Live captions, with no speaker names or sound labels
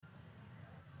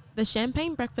The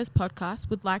Champagne Breakfast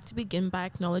podcast would like to begin by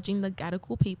acknowledging the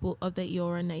Gadigal people of the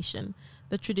Eora Nation,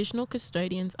 the traditional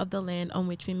custodians of the land on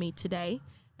which we meet today,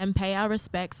 and pay our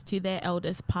respects to their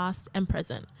elders past and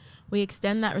present. We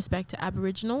extend that respect to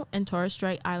Aboriginal and Torres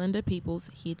Strait Islander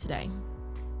peoples here today.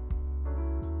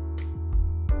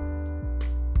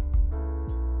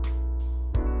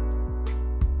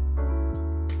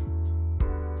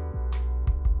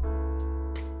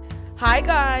 Hi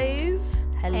guys!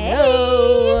 Hello.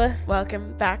 Hey.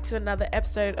 Welcome back to another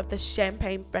episode of the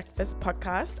Champagne Breakfast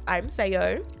podcast. I'm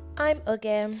Sayo. I'm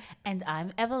Uge. And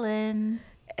I'm Evelyn.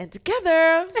 And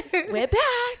together, we're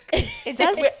back. It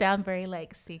does sound very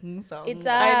like singing song. It does.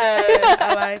 I know,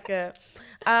 I like it.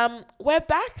 We're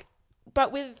back,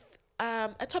 but with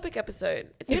a topic episode.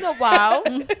 It's been a while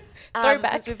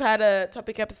since we've had a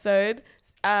topic episode.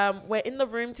 We're in the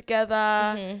room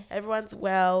together. Everyone's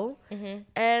well.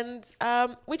 And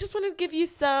we just wanted to give you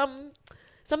something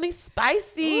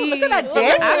spicy. Ooh, look at that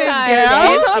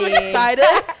dance, girl. I'm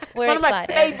excited. We're It's one excited.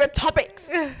 of my favorite topics.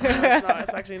 No, it's not.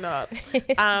 It's actually not.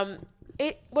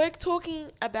 We're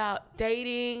talking about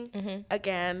dating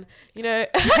again. You know,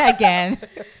 Again.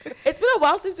 it's been a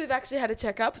while since we've actually had a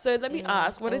checkup. So let me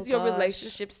ask, what is your gosh.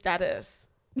 relationship status?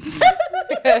 Can't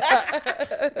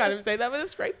even say that with a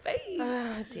straight face.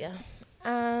 Oh dear.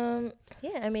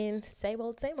 Yeah, I mean, same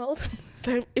old.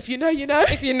 So if you know, you know.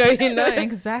 If you know, you know.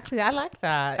 Exactly. I like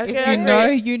that. Okay, if I you know,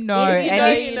 agree. you know. If you and know,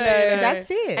 if you know. That's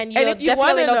it. And you're if you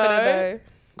definitely wanna not going to know, know.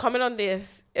 Comment on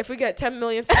this. If we get 10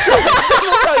 million subscribers,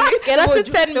 we'll tell you. Get us to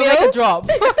 10 We'll make mil. a drop.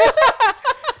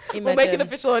 We'll make an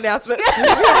official announcement.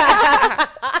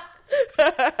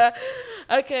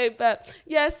 Okay, but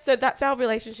yes, so that's our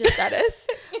relationship status.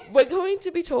 We're going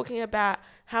to be talking about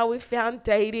how we found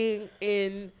dating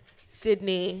in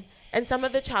Sydney and some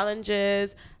of the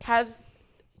challenges. Have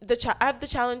the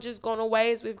challenges gone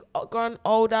away as we've grown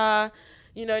older?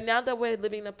 You know, now that we're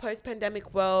living in a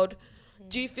post-pandemic world,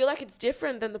 do you feel like it's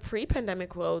different than the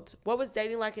pre-pandemic world? What was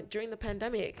dating like during the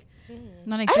pandemic?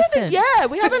 Non-existent.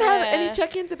 We haven't had any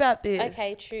check-ins about this.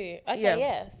 Okay, true. Okay, Yeah.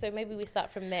 yeah. So maybe we start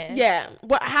from there. Yeah.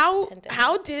 How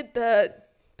Pandemic. did the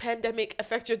pandemic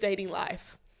affect your dating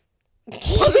life?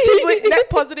 Positively, net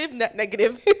positive, net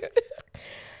negative.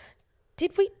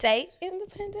 Did we date in the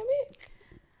pandemic?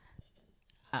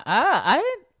 I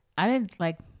don't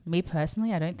like me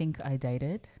personally. I don't think I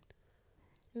dated.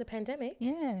 In the pandemic?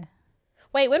 Yeah.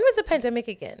 Wait, when was the pandemic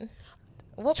again?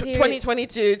 What period?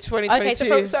 2022, 2022.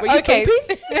 Okay, so Were you okay.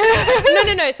 sleeping?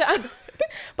 no. So,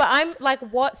 but I'm like,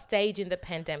 what stage in the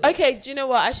pandemic? Okay, do you know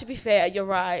what? I should be fair. You're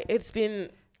right. It's been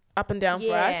up and down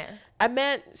for us. Yeah. I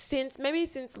meant since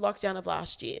lockdown of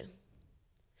last year.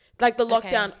 Like the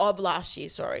lockdown of last year,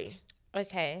 sorry.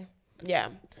 Okay. Yeah.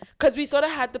 Because we sort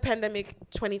of had the pandemic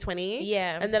 2020.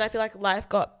 Yeah. And then I feel like life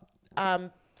got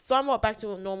somewhat back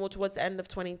to normal towards the end of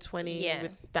 2020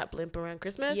 with that blimp around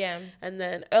Christmas. Yeah. And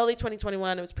then early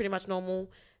 2021, it was pretty much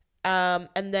normal. And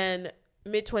then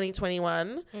mid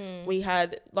 2021, we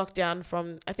had lockdown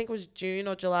from, I think it was June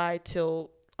or July till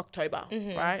October,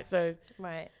 right? So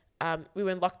Right. we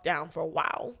were in lockdown for a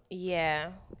while.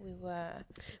 Yeah, we were.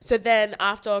 So then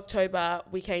after October,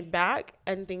 we came back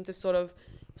and things are sort of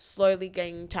slowly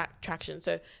gaining traction.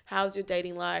 So how's your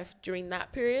dating life during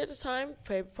that period of time?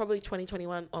 Probably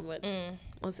 2021 onwards.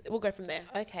 We'll go from there.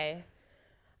 Okay.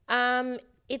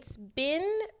 It's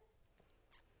been.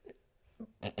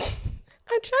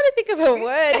 I'm trying to think of a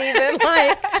word even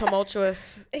like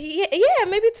Tumultuous. yeah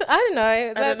maybe I don't know.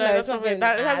 I don't know. It's not been It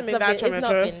hasn't been that it's not been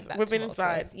tumultuous. that We've been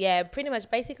tumultuous. inside. Yeah, pretty much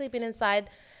basically been inside.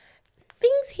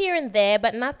 Things here and there,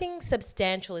 but nothing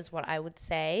substantial is what I would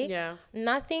say. Yeah.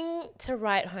 Nothing to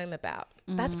write home about.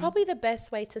 That's probably the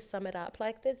best way to sum it up.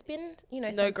 Like there's been,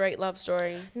 No great love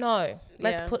story. no.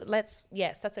 Yeah.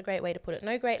 Yes, that's a great way to put it.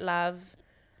 No great love,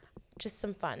 just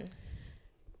some fun.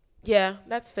 Yeah,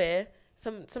 that's fair.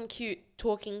 Some cute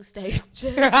talking stages.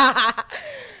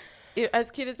 As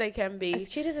cute as they can be. As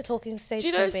cute as a talking stage Do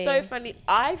you know, can it's be. so funny.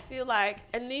 I feel like,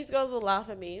 and these girls will laugh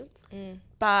at me,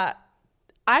 but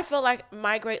I feel like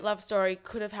my great love story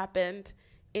could have happened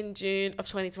in June of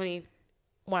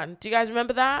 2021. Do you guys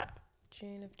remember that?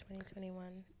 June of 2021.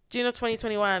 June of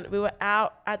 2021. We were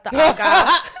out at the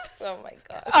Argyle. Oh my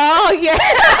god. Oh, yeah.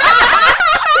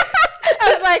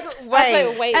 I was like,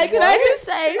 wait, And can I just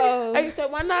say, Oh. okay, so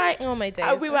one night, Oh my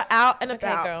days. we were out and Okay,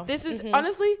 about. girl. This is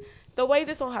honestly the way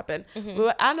this all happened. We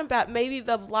were out and about maybe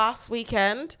the last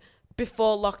weekend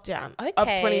before lockdown of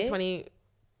Okay.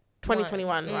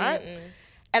 2021, right?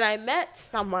 And I met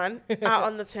someone out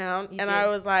on the town and I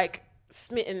was like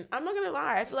smitten. I'm not going to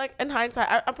lie. I feel like in hindsight,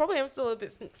 I probably am still a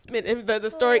bit smitten, but the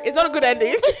story, it's not a good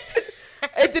ending.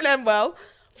 It didn't end well.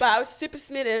 but I was super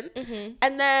smitten. Mm-hmm.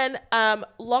 And then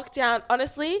lockdown,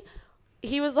 honestly,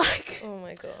 he was like, Oh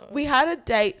my God. we had a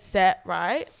date set,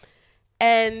 right?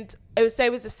 And it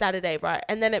was a Saturday, right?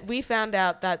 And then we found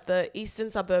out that the eastern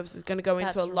suburbs was going to go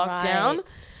into a lockdown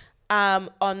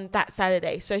on that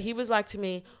Saturday. So he was like to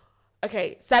me,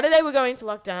 okay, Saturday we're going to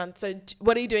lockdown. So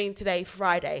what are you doing today,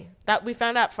 Friday? That we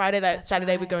found out Friday that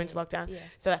Saturday we're going to lockdown. Yeah.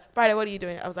 So Friday, what are you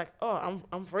doing? I was like, oh,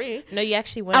 I'm free. No, you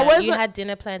actually weren't. You had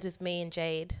dinner plans with me and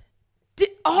Jade.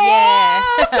 Yeah.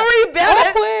 Sorry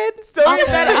about it. Sorry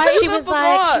about it. I She even was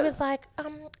forgot.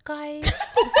 like, guys.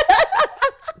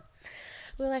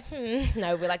 We're like,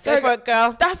 No, we're like, go for it,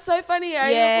 girl. That's so funny. I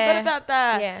even forgot about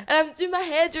that. Yeah. And I was doing my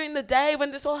hair during the day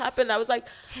when this all happened. I was like,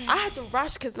 I had to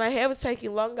rush because my hair was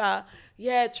taking longer.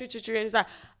 Yeah, true. And he's like,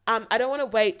 I don't want to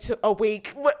wait to a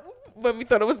week. When we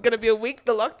thought it was going to be a week,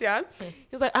 the lockdown. He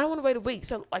was like, I don't want to wait a week.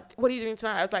 So, like, what are you doing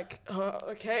tonight? I was like, oh,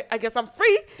 okay, I guess I'm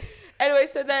free. Anyway,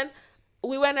 so then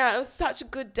we went out. It was such a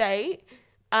good date.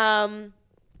 And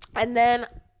then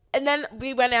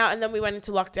we went out and then we went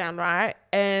into lockdown, right?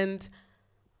 And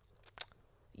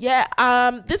yeah,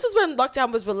 this was when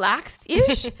lockdown was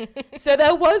relaxed-ish. So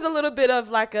there was a little bit of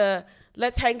like a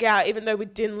let's hang out, even though we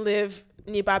didn't live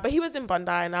nearby. But he was in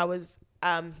Bondi and I was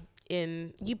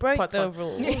in. You broke Pottsville. the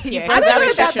rules. Yeah. You I broke don't know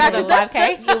the about that rules. 'cause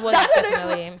that's- It was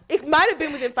definitely. It might have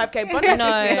been within 5K. Bondi No.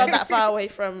 actually not that far away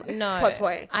from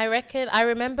Pottsville. I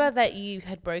remember that you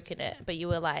had broken it, but you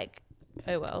were like,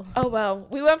 oh well. Oh well,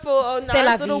 we went for a C'est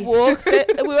la nice little vie. walk.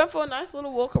 We went for a nice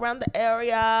little walk around the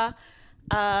area.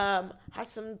 Had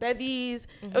some bevies.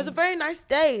 It was a very nice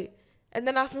day. And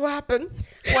then asked me what happened.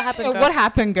 What happened, girl? What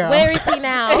happened, girl? Where is he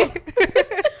now?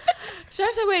 Should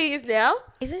I say where he is now?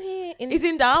 Isn't he in He's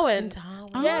in Darwin.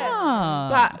 Darwin? Yeah,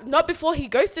 Ah. but not before he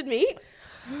ghosted me.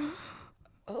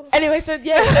 Anyway, so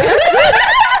yeah.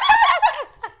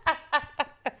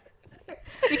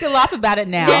 You can laugh about it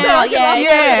now. Now,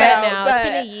 yeah. But- It's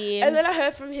been a year. And then I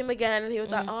heard from him again, and he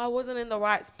was like, "Oh, I wasn't in the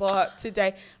right spot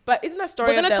today." But isn't that story?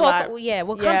 We're gonna of their talk. life?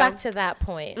 We'll come Yeah. back to that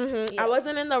point. I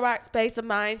wasn't in the right space of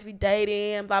mind to be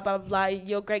dating and blah blah blah.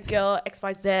 You're a great girl,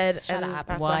 XYZ. Shut and up.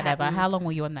 that's what Whatever. happened. How long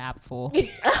were you on the app for?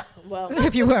 Well,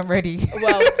 If you weren't ready. I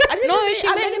didn't No, really- she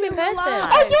I met him in real person.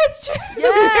 life. Oh, yes, true.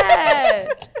 Yeah.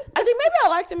 I think maybe I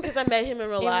liked him because I met him in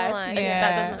real In life. real life. And Yeah.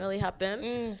 that doesn't really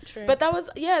happen. True. But that was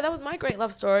my great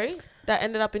love story that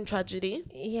ended up in tragedy.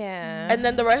 yeah. And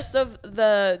then the rest of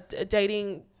the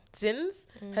dating since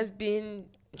has been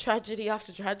tragedy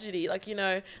after tragedy. Like,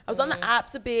 I was on the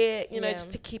apps a bit, Yeah.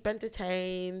 just to keep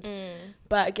entertained.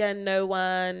 But again, no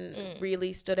one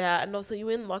really stood out. And also, you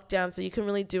were in lockdown, so you couldn't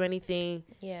really do anything.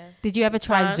 Yeah. Did you ever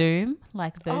try Fun. Zoom?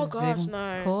 Like the Oh, gosh, Zoom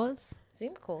no. calls?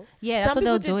 Zoom calls. Yeah, that's Some what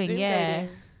they were people did doing. Zoom Yeah. dating.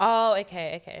 Oh,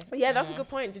 okay. But yeah, that's a good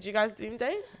point. Did you guys Zoom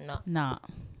date? No. Nah.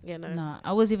 Yeah, no. No,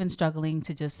 I was even struggling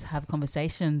to just have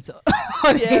conversations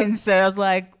on Yeah. Hinge. So I was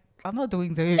like, I'm not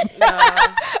doing Zoom. No.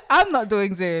 I'm not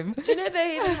doing Zoom. Do you know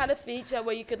they even had a feature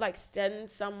where you could like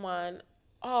send someone?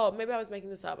 Oh, maybe I was making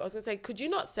this up. I was gonna say, could you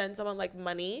not send someone like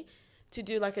money to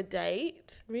do like a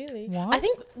date? Really? What? I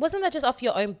think wasn't that just off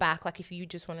your own back? Like if you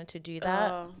just wanted to do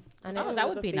that. Oh. I know. Oh, that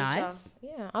would be nice.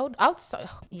 Yeah, I would. I'll be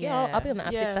on the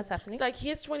apps Yeah. if that's happening. It's like,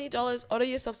 here's $20. Order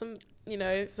yourself some,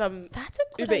 some That's a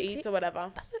good Uber idea. Eats or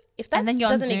whatever. If that And then you're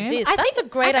on doesn't Zoom? exist, I that's a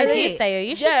think- great actually- idea, Sayo.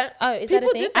 You should. Yeah. Oh, is People that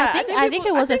a thing? did that. I think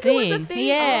it was a thing.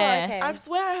 Yeah. Oh, okay. I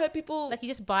swear I heard people. Like you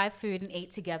just buy food and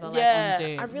eat together like yeah, on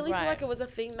Zoom. I really feel Right. like it was a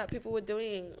thing that people were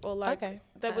doing, or like Okay.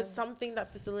 there was something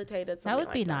that facilitated something that would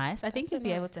like be that. nice. I think so you'd be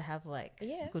able nice. to have like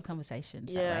Yeah. good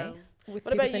conversations Yeah. that way. With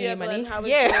What people about you, sending Evelyn? How was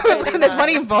Yeah, your when dating there's life?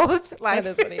 money involved, like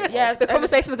there's money involved. Yes, the and-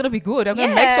 conversations are gonna be good. I'm gonna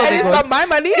Yeah. make sure and they're it's good. not my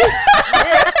money.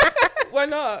 Why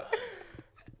not?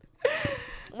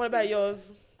 What about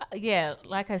yours? Yeah,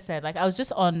 like I said, like I was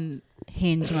just on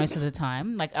Hinge most of the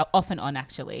time, like off and on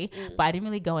actually, but I didn't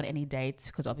really go on any dates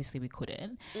because obviously we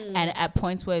couldn't. And at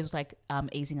points where it was like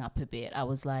easing up a bit, I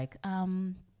was like,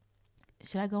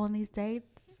 should I go on these dates?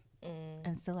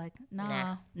 And still like,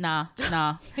 nah.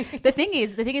 The thing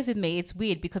is with me, it's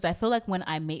weird because I feel like when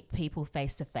I meet people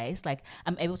face to face, like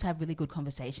I'm able to have really good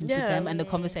conversations with them, and the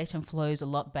conversation flows a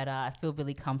lot better. I feel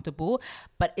really comfortable,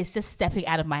 but it's just stepping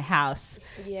out of my house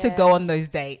to go on those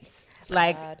dates.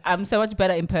 Like I'm so much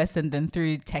better in person than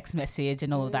through text message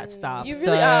and all of that stuff. You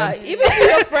really are. Even to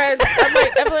your friends, I'm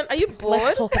like, Evelyn, are you bored?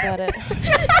 Let's talk about it.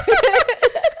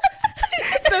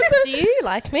 Sometimes, Do you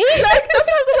like me? like,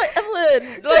 sometimes I'm like,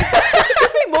 Evelyn, like,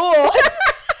 give me more.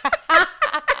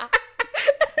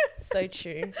 So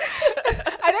true.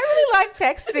 I don't really like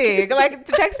texting. Like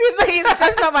texting is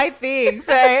just not my thing.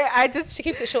 So I just She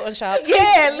keeps it short and sharp.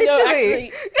 yeah, literally. No,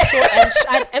 actually,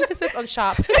 Short and emphasis on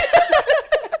sharp.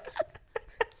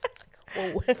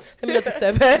 whoa, let me not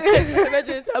disturb her.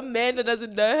 Imagine it's a man that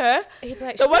doesn't know her. He'd be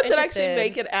like, The "She's ones not that actually interested."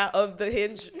 make it out of the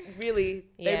hinge, really,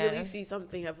 they Yeah. really see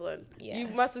something, Evelyn. Yeah. You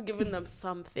must have given them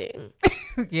something.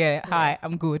 Yeah. Hi,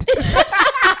 I'm good.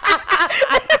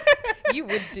 You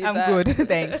would do I'm that. good.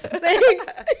 Thanks. Thanks.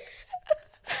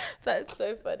 That's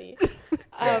so funny.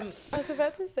 I was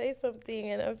about to say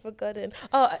something and I've forgotten.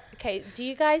 Oh, okay. Do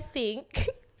you guys think,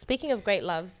 speaking of great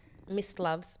loves, missed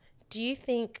loves, do you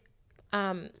think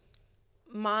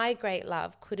my great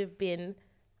love could have been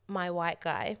my white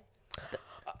guy?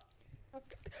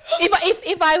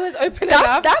 If I was open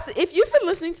enough. That's if you've been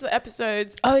listening to the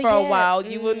episodes for a yeah. while,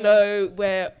 you will know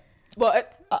where. Well,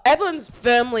 Evelyn's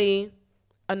firmly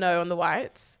a no on the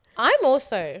whites. I'm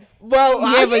also. Well,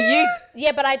 Yeah, but you.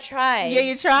 Yeah, but I tried. Yeah,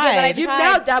 you tried. but I You've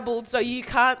now dabbled, so you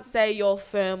can't say you're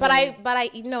firmly. But I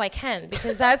know I can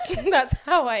because that's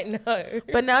how I know.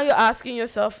 But now you're asking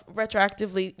yourself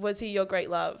retroactively, was he your great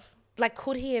love? Like,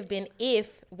 could he have been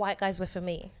if white guys were for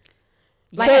me?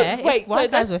 So, Yeah, wait, white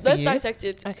so guys were for let's you. dissect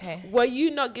it. Okay. Were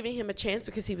you not giving him a chance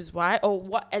because he was white, or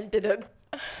what ended it?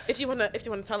 If you wanna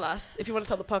tell us, if you wanna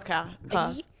tell the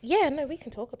podcast. Yeah, no, we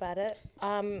can talk about it.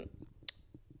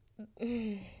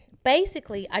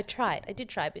 Basically, I did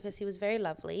try because he was very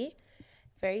lovely,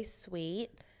 very sweet.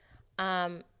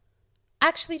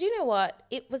 Actually, do you know what?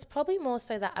 It was probably more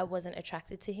so that I wasn't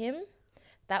attracted to him.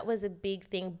 That was a big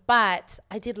thing, but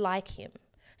I did like him.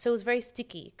 So it was very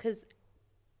sticky because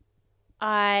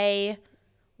I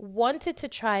wanted to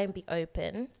try and be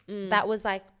open. That was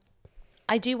like,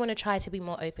 I do want to try to be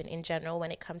more open in general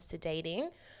when it comes to dating.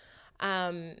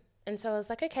 And so I was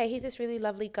like, okay, he's this really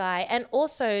lovely guy. And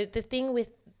also the thing with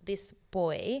this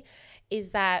boy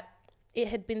is that it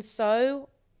had been so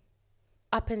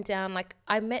up and down. Like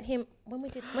I met him when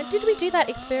did we do that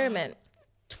experiment?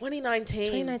 2019.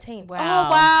 2019. Oh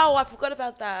wow, I forgot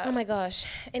about that. Oh my gosh.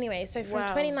 Anyway, so from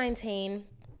 2019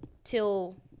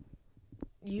 till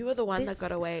You were the one that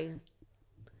got away.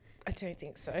 I don't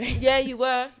think so. Yeah, you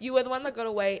were. You were the one that got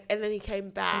away, and then he came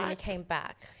back. And then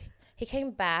he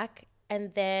came back,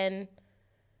 and then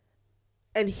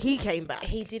And he came back.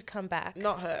 he did come back.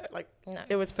 Not her. Like, No.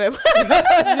 it was firm.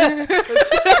 No.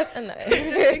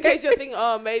 Just in case you're thinking,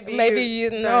 oh, maybe you.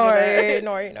 No.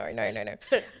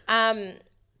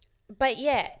 But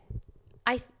yeah,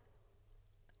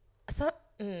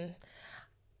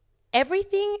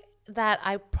 everything that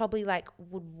I probably like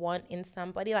would want in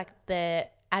somebody, like the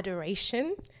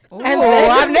adoration. Oh,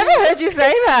 I've never heard you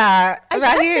say that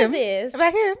about him. This.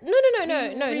 About him.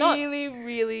 No, not Really,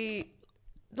 really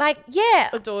like yeah.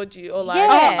 adored you, or like,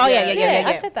 Yeah.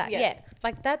 I've said that. Yeah.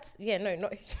 Like that's no. No,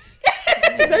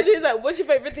 she's like, what's your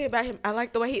favorite thing about him? I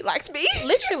like the way he likes me.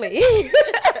 Literally.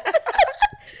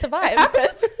 Survive. It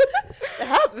happens. It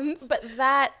happens. But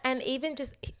that, and even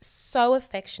just so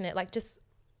affectionate, like just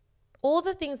all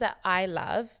the things that I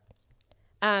love,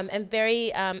 and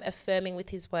very affirming with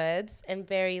his words, and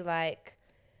very like,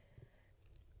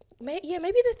 maybe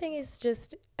the thing is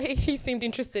just he seemed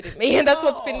interested in me, and that's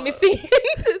what's been missing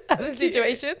in other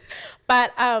situations.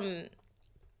 But I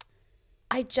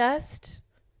just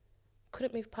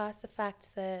couldn't move past the fact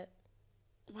that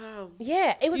it was You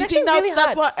actually think really that's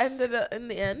hard. what ended it in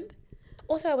the end?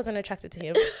 Also, I wasn't attracted to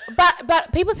him,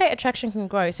 but people say attraction can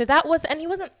grow. So that was, and he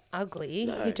wasn't ugly.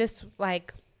 No. He just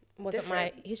like wasn't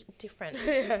Different. he's different,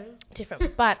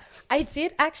 different. But I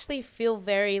did actually feel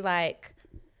very like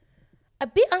a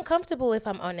bit uncomfortable, if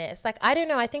I'm honest. Like I don't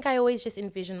know. I think I always just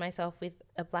envisioned myself with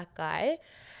a black guy,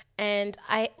 and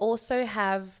I also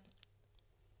have.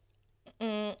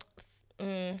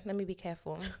 Let me be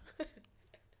careful.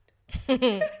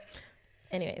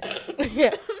 Anyways,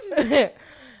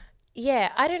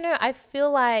 yeah, I don't know. I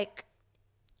feel like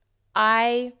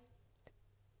I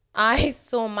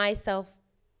saw myself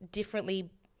differently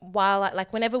while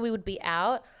like whenever we would be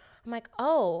out, I'm like,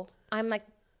 oh, I'm like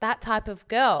that type of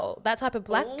girl, that type of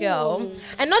black girl,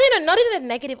 and not in a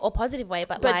negative or positive way,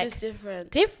 but like just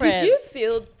different. Different. Did you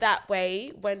feel that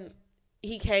way when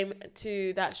he came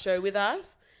to that show with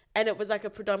us? And it was like a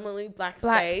predominantly black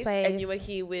space, and you were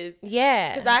here with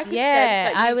because I could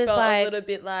sense that you felt a little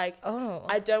bit like, oh,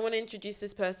 I don't want to introduce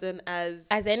this person as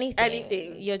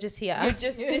anything. You're just here. You're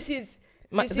just this is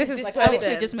Like I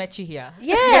literally just met you here.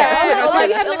 Yeah. Yeah. Oh,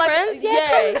 you have no friends?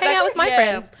 Yeah, come hang out with my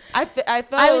friends. I felt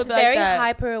I was like very that.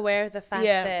 hyper aware of the fact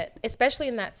that, especially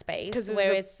in that space 'Cause it was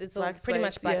where a it's all black pretty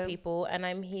much space, black people, and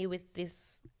I'm here with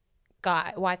this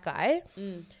white guy,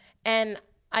 and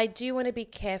I do want to be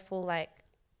careful, like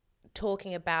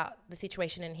talking about the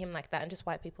situation and him like that, and just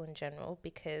white people in general,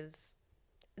 because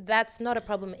that's not a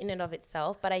problem in and of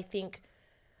itself. But I think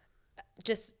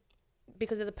just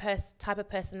because of the type of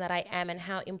person that I am and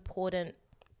how important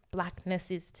blackness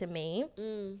is to me,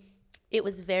 it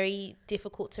was very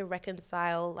difficult to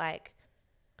reconcile like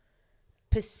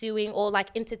pursuing or like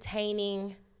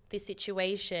entertaining this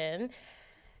situation.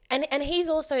 And he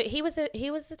was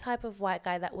the type of white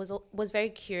guy that was very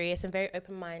curious and very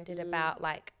open-minded about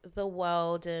like the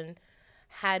world, and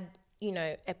had, you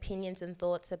know, opinions and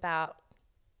thoughts about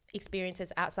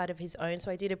experiences outside of his own.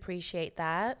 So I did appreciate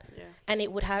that. Yeah. And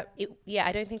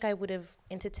I don't think I would have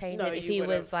entertained it if he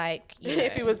was like, you know,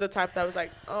 if he was the type that was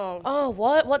like, what's white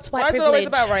privilege? Why is it always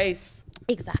about race?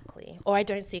 Exactly. Or I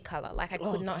don't see color. Like I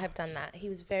could not have done that. He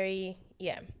was very,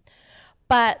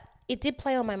 but it did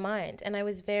play on my mind. And there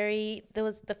was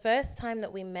the first time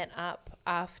that we met up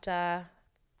after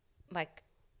like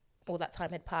all that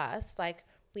time had passed, like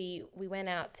we went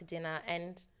out to dinner,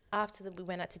 and after we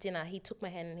went out to dinner, he took my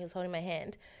hand and he was holding my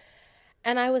hand.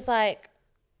 And I was like,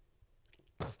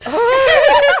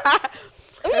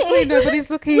 hopefully nobody's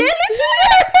looking. Yeah,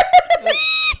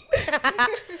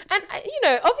 and, you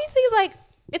know, obviously, like,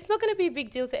 it's not going to be a big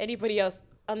deal to anybody else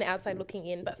on the outside looking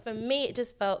in. But for me, it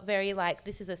just felt very like,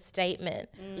 this is a statement.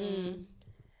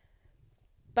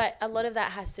 But a lot of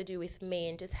that has to do with me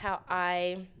and just how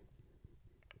I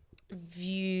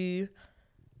view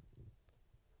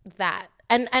that.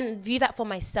 And view that for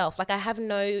myself. Like, I have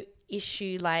no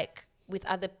issue, like, with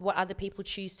what other people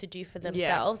choose to do for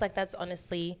themselves. Like, that's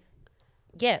honestly,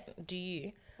 do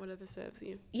you. Whatever serves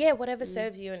you. Yeah, whatever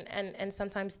serves you. And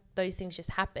sometimes those things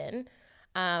just happen.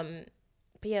 But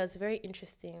yeah, it was very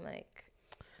interesting, like...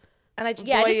 And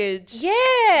voyage.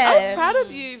 I was proud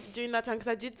of you during that time, because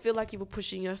I did feel like you were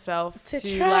pushing yourself to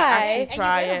try. like actually And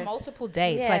try you went it. on multiple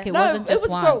dates. Yeah. Like it wasn't just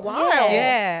one. It was for a while.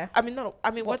 Yeah.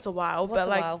 What's a while? What's but a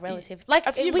like while relative? Like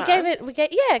a few we months.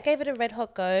 gave it a red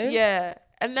hot go. Yeah.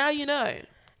 And now you know.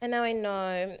 And now I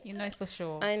know. You know for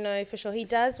sure. I know for sure. He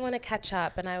does want to catch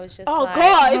up, and I was just Oh like,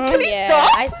 God, can he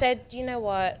stop? I said, you know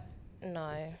what?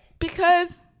 No.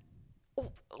 Because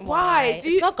why?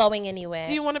 It's not going anywhere.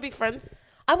 Do you want to be friends?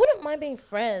 I wouldn't mind being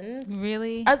friends.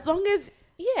 Really? As long as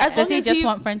Does he just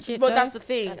want friendship? Well, though? that's the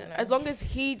thing. I don't know. As long as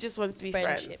he just wants to be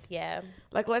Friendship, friends. yeah.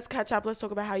 Like, let's catch up. Let's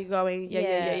talk about how you're going.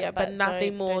 Yeah. But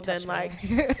nothing more don't than touch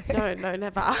like, no,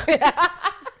 never.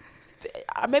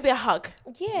 Maybe a hug.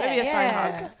 Yeah. Maybe a side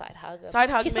hug. A side hug. Side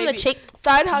hug. Kiss maybe. on the cheek.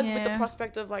 Side hug with the Yeah.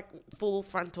 prospect of like full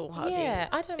frontal hugging. Yeah,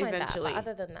 I don't mind eventually. that. But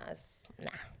other than that,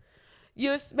 nah.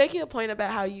 You was making a point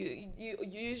about how you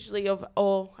usually I've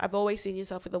always seen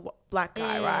yourself with a black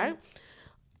guy, right?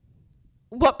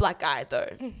 What black guy though?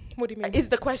 What do you mean? Is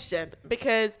the question,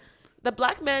 because the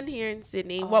black men here in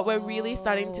Sydney, what we're really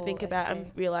starting to think about and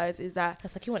realize is that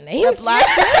That's like, you want names? the black.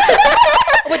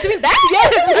 We're doing that?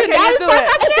 Yes, We're doing okay, let's that do it.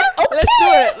 podcast now? Let's do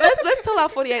it. Let's tell our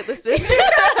 48 listeners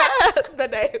the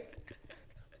name.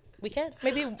 We can.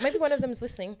 Maybe one of them is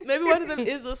listening. Maybe one of them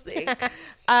is listening. But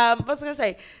I was gonna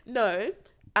say no.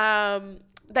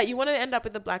 That you want to end up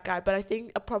with a black guy, but I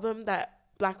think a problem that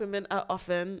black women are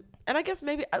often, and I guess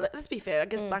maybe let's be fair, I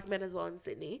guess black men as well in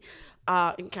Sydney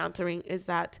are encountering, is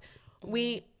that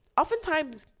we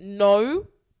oftentimes know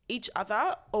each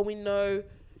other, or we're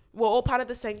all part of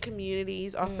the same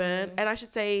communities often, and I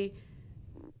should say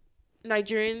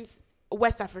Nigerians,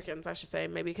 West Africans, I should say,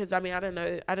 maybe, because I don't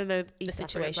know East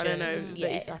Africans, I don't know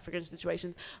the East African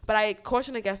situations, but I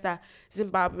caution against that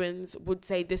Zimbabweans would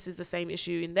say this is the same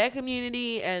issue in their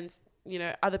community and, you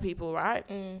know, other people, right?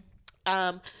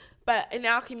 But in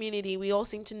our community, we all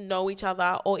seem to know each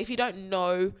other, or if you don't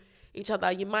know each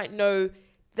other, you might know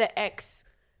the ex,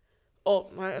 or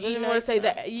I don't even want to say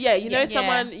that. Yeah, you know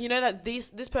someone, you know that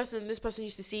this person and this person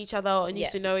used to see each other and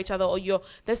used to know each other, or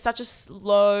there's such a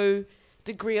slow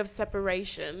degree of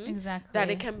separation that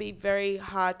it can be very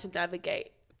hard to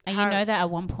navigate. And you know that at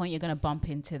one point you're going to bump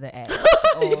into the ex.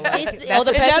 Or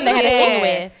the person they had a thing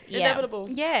with. Inevitable.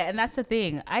 Yeah, and that's the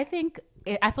thing. I feel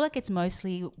like it's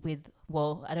mostly with,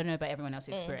 well, I don't know about everyone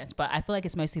else's experience, but I feel like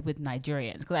it's mostly with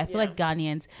Nigerians, because I feel like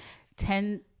Ghanaians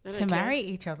tend to marry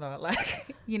each other,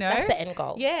 like, you know, that's the end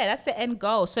goal. Yeah, that's the end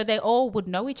goal. So they all would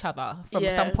know each other from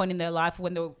some point in their life,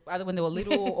 when they were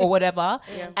little or whatever,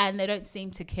 and they don't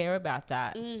seem to care about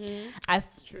that.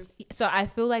 So I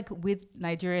feel like with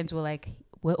Nigerians,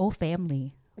 we're all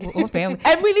family. We're all family.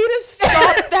 And we need to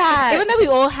stop that. Even though we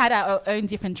all had our own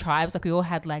different tribes, like we all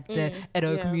had like the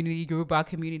Edo community, Yoruba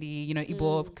community, you know,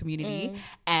 Igbo community,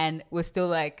 and we're still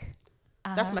like,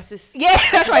 that's my sis. Yeah,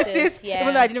 that's my sis. Yeah.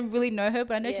 Even though I didn't really know her,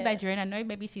 but I know she's Nigerian. I know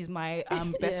maybe she's my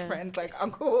best friend's like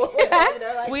uncle. You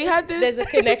know, like, we had this. There's a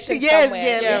connection yes,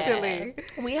 somewhere. yeah, literally.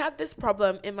 We had this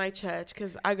problem in my church,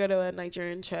 because I go to a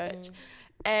Nigerian church,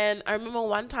 and I remember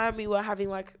one time we were having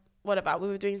like whatever, we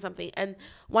were doing something, and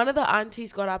one of the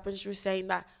aunties got up and she was saying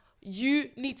that you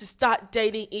need to start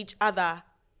dating each other.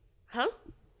 Huh?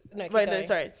 No, keep Wait, no, going.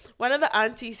 sorry. One of the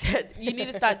aunties said you need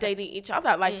to start dating each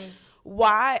other. Like,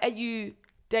 why are you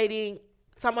dating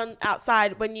someone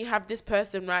outside when you have this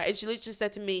person, right? And she literally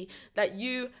said to me that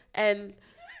you and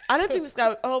I don't think this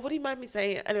guy. Oh, what do you mind me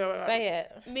saying? Anyway, Say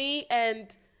it. me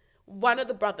and one of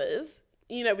the brothers.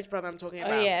 You know which brother I'm talking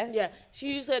about. Oh, yes. Yeah.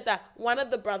 She said that one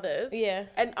of the brothers. Yeah.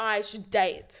 And I should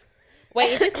date.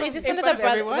 Wait, is this In one of the front of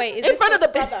brothers? everyone? Wait, is in this front of one-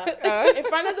 the brother. In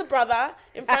front of the brother.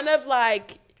 In front of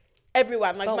like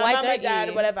everyone, like But my why mum, my don't dad,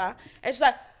 you? whatever. And she's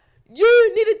like,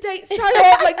 you need to date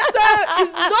Sayo. Like, Sayo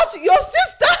is not your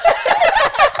sister.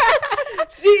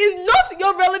 She is not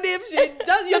your relative.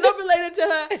 You're not related to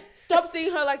her. Stop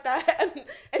seeing her like that.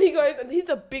 And he goes, and he's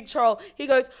a big troll. He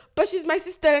goes, but she's my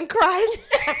sister in Christ.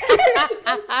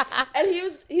 And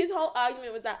his whole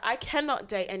argument was that I cannot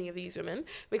date any of these women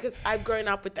because I've grown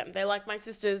up with them. They're like my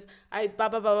sisters. I blah,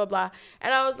 blah, blah, blah, blah.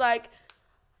 And I was like,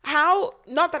 how,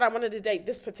 not that I wanted to date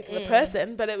this particular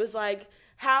person, but it was like,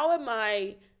 how am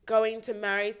I going to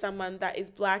marry someone that is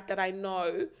black that I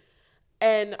know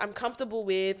and I'm comfortable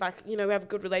with, like, you know, we have a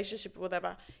good relationship or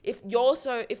whatever. If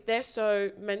they're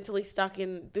so mentally stuck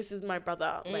in this is my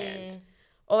brother land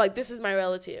or like this is my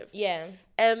relative. Yeah.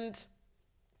 And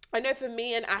I know for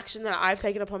me, an action that I've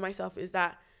taken upon myself is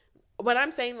that when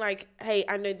I'm saying like, hey,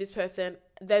 I know this person,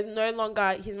 there's no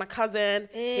longer, he's my cousin,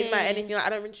 he's my anything, like, I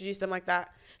don't introduce them like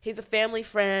that. He's a family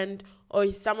friend or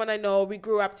he's someone I know, we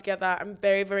grew up together. I'm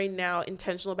very, very now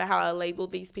intentional about how I label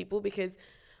these people because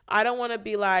I don't want to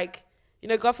be like, you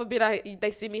know, God forbid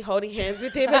they see me holding hands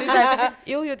with him and he's like,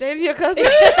 you're dating your cousin.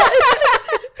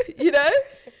 You know?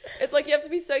 It's like you have to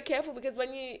be so careful because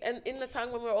when you, and in the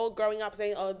time when we're all growing up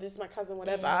saying, oh, this is my cousin,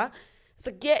 whatever, it's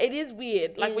like, yeah, it is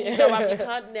weird. Like when you grow up, you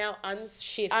can't now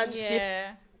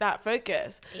unshift that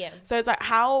focus. Yeah. So it's like,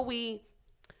 how are we,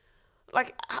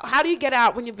 like, how do you get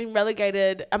out when you've been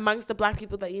relegated amongst the black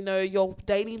people that you know, your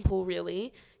dating pool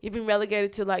really, you've been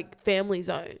relegated to like family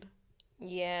zone?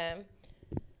 Yeah.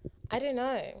 I don't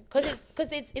know. Because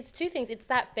it's two things. It's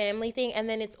that family thing and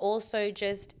then it's also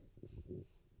just,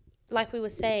 like we were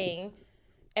saying,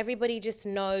 everybody just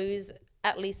knows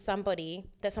at least somebody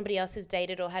that somebody else has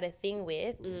dated or had a thing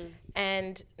with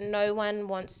and no one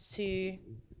wants to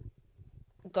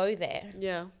go there.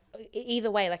 Yeah.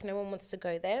 Either way, like no one wants to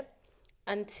go there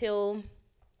until,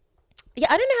 yeah,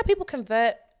 I don't know how people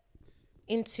convert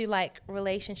into like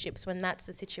relationships when that's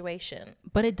the situation.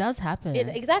 But it does happen.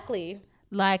 Exactly.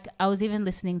 Like I was even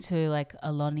listening to like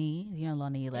a Lonnie, you know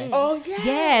Lonnie, like Oh yeah.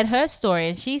 yeah, and her story,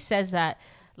 and she says that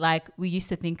like we used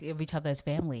to think of each other as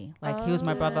family. Like he was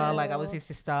my brother, like I was his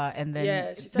sister, and then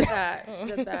Yeah, she said that. She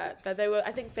said that they were,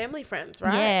 I think, family friends,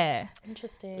 right? yeah,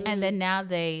 Interesting. and then now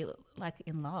they like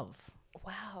in love.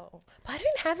 Wow. But I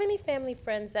don't have any family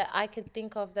friends that I can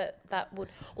think of that would,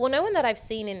 well, no one that I've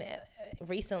seen in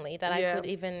recently that I could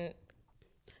even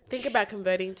think about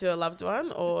converting to a loved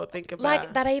one, or think about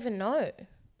like that I even know.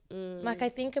 Like I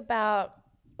think about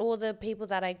all the people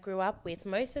that I grew up with.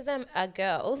 Most of them are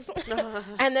girls,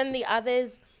 and then the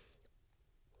others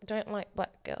don't like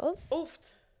black girls. Oofed.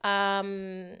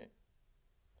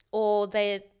 Or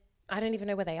I don't even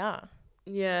know where they are.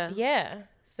 Yeah. Yeah.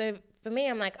 So for me,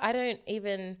 I'm like, I don't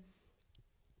even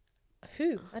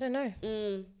I don't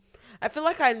know. I feel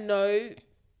like I know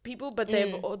people, but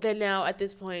they're now at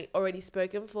this point already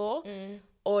spoken for,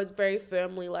 or it's very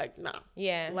firmly like, nah.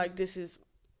 Yeah. Like this is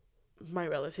my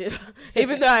relative,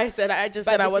 even though I said I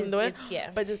said I wasn't doing it. Yeah.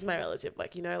 But this is my relative.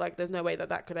 Like, you know, like there's no way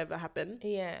that could ever happen.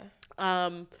 Yeah.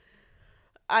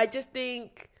 I just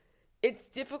think it's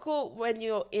difficult when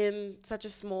you're in such a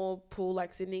small pool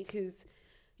like Sydney because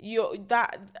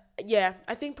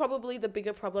I think probably the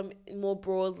bigger problem more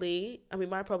broadly, I mean,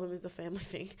 my problem is the family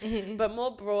thing, but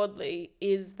more broadly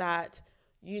is that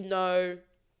you know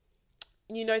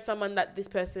someone that this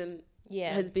person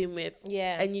has been with,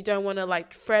 and you don't want to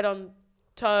like tread on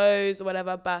toes or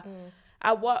whatever, but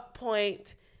at what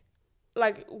point,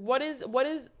 like,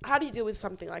 how do you deal with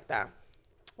something like that?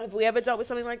 Have we ever dealt with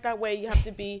something like that where you have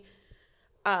to be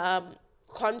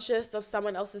conscious of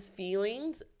someone else's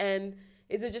feelings, and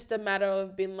is it just a matter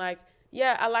of being like,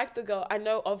 yeah, I like the girl, I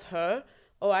know of her,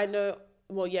 or I know,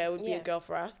 well, yeah, it would be a girl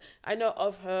for us, I know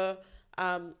of her,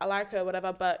 I like her,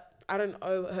 whatever, but I don't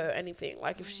owe her anything.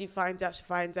 Like, if she finds out, she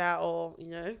finds out, or, you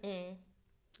know. I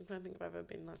don't think I've ever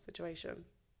been in that situation.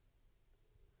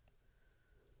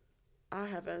 I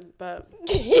haven't, but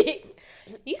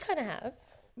You kind of have.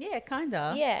 Yeah,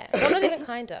 kinda. Yeah. Well, not even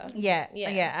kinda. Yeah,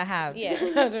 I have. Yeah.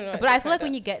 I don't know. But I feel like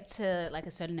when you get to like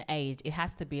a certain age, it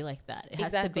has to be like that. It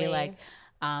has to be like,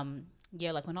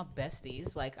 Yeah, like we're not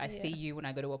besties. Like I see you when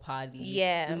I go to a party.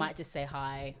 Yeah. We might just say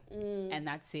hi, and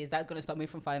that's it. Is that gonna stop me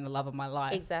from finding the love of my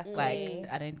life? Exactly. Like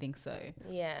I don't think so.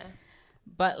 Yeah.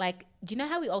 But like, do you know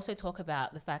how we also talk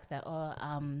about the fact that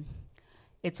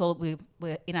it's all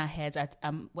we're in our heads.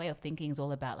 Our way of thinking is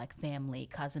all about like family,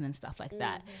 cousin, and stuff like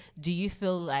that. Do you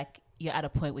feel like you're at a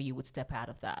point where you would step out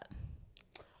of that,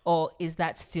 or is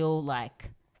that still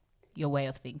like your way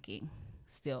of thinking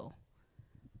still?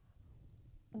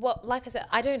 Well, like I said,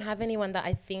 I don't have anyone that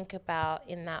I think about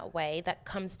in that way that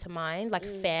comes to mind, like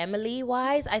family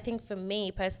wise. I think for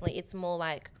me personally, it's more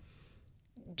like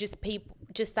just people,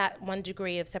 just that one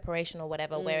degree of separation or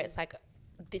whatever, where it's like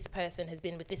this person has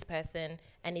been with this person,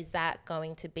 and is that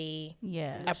going to be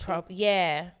a problem?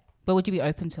 Yeah. But would you be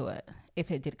open to it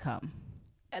if it did come?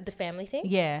 The family thing?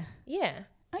 Yeah. Yeah.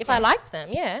 If I liked them,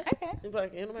 yeah. Okay.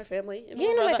 Like, you know my family.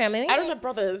 You know my family. I don't have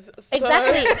brothers. So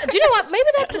Exactly. Do you know what? Maybe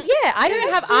that's I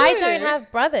don't have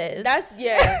brothers. That's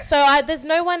So there's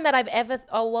no one that I've ever.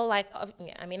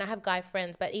 I mean, I have guy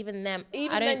friends, but even them,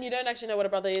 then you don't actually know what a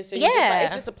brother is. So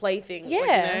it's just a play thing.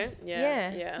 Yeah. Like, you know?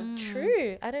 Yeah.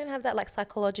 True. I don't have that like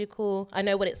psychological. I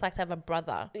know what it's like to have a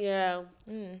brother. Yeah.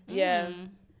 Yeah.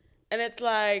 And it's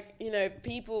like, you know,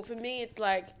 people. For me, it's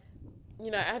like, you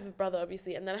know, I have a brother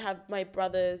obviously, and then I have my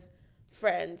brother's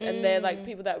friends, and they're like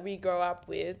people that we grow up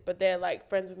with, but they're like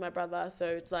friends with my brother. So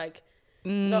it's like,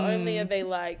 not only are they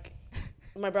like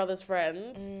my brother's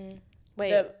friends,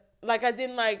 Wait, like as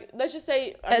in like, let's just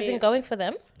say, as in going for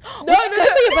them? No, Go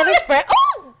for your brother's friend.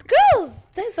 Oh, girls,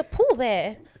 there's a pool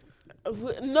there.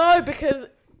 No, because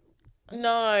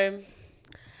no.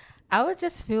 I would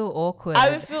just feel awkward.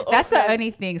 I would feel That's the awkward.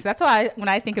 only thing. So that's why when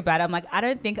I think about it, I'm like, I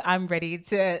don't think I'm ready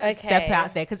to step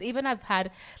out there. Because even I've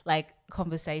had like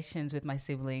conversations with my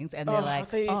siblings, and they're like, I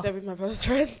thought you said with my brother's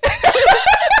friends.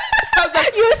 I was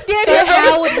like, you were scared. So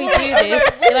how would we do this?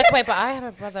 You're like, wait, but I have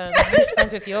a brother. And he's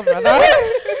friends with your brother.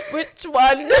 Which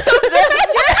one?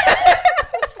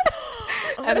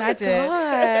 Imagine.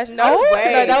 Gosh. No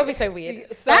way. No, that would be so weird.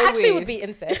 So that actually weird. would be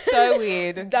incest. So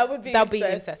weird. That would be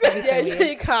incest. That'd be so Yeah, weird. no,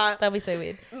 you can't. That'd be so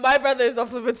weird. My brother is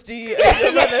off limits to you. And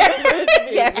your brother is off limits to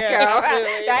me. Yes, Yeah, girl.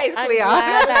 absolutely. That is I'm clear.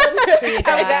 glad that's clear,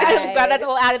 I'm glad that's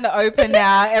all out in the open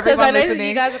now. Because Everyone I know that listening.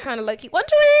 you guys are kind of low-key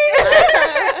wondering.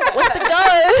 What's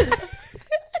the go?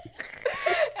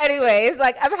 Anyways,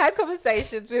 like I've had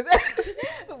conversations with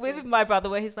with my brother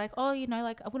where he's like, oh, you know,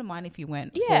 like I wouldn't mind if you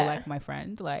went for like my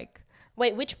friend, like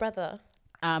Wait, which brother?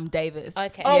 Davis.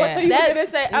 Okay. Oh, I thought you were That- going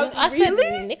to say, I said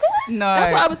really? Nicholas? No.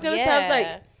 That's what I was going to say. I was like,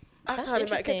 Yeah. I That's can't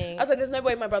imagine. interesting. I was like, there's no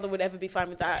way my brother would ever be fine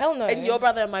with that. Hell no. And your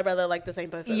brother and my brother are like the same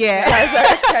person. Yeah. So I was like,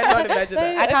 I cannot That's imagine so-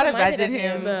 that. I can't open-minded imagine of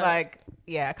him him. No. like,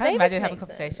 yeah, I can't Davis imagine having makes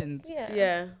conversations sense. Yeah.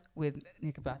 Yeah. with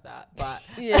Nick about that. But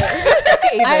Yeah.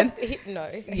 even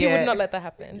He Yeah. would not let that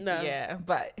happen. No. yeah,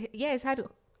 but yeah, he's had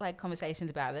like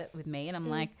conversations about it with me, and I'm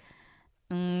like,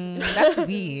 that's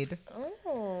weird.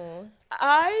 Oh.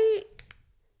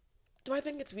 Do I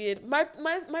think it's weird? My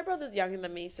brother's younger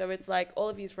than me, so it's like all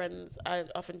of his friends are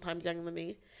oftentimes younger than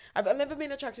me. I've never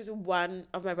been attracted to one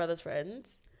of my brother's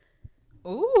friends.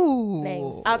 Ooh.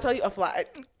 Names. I'll tell you offline.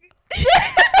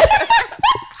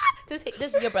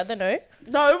 Does your brother know?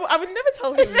 No, I would never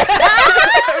tell him.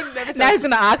 I would never tell Now him. he's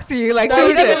gonna ask you like, No, who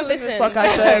he's is not it? gonna listen to this Listen.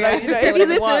 podcast. So, like, you know, Say if he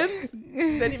whatever he wants.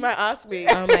 listens, then he might ask me.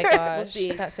 Oh my gosh. We'll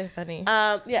see. That's so funny.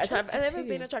 Yeah, so I've never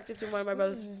been attracted to one of my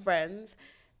brother's friends,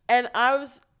 and I'm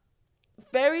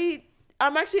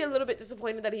actually a little bit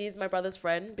disappointed that he is my brother's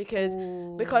friend because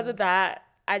of that,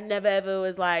 I never ever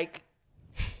was like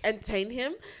entertain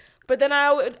him. But then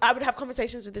I would have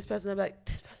conversations with this person. I'd be like,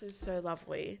 this person is so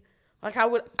lovely. Like I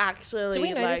would actually. Do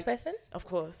we know like, this person? Of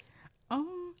course.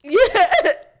 Oh. Yeah.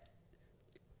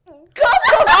 Come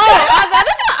on.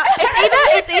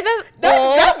 It's either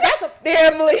That's a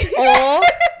family. or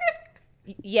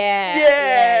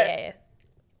yeah.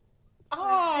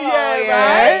 Oh, Yeah,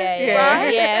 Yeah,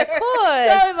 right? yeah, of course.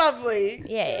 So lovely.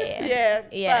 Yeah.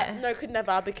 Yeah. But no, could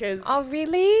never because Oh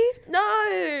really? no.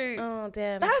 Oh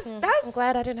damn. That's- I'm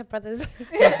glad I don't have brothers.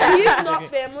 He's not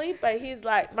family, but he's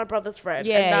like my brother's friend.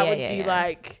 Yeah, and that yeah, would yeah, be yeah.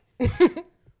 like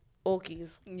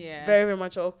orkies. Yeah. Very, very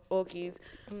much orkies.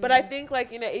 But I think like,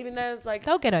 you know, even though it's like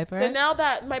They'll get over so it. now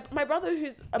that my brother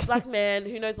who's a black man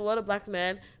who knows a lot of black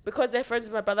men, because they're friends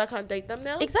with my brother, I can't date them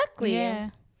now. Exactly.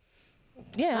 Yeah.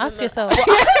 Yeah. I Ask don't yourself.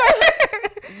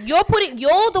 You're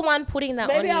the one putting that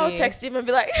Maybe on I'll you. text him and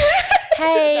be like,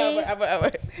 Hey. I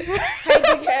won't. Hey,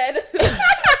 big head.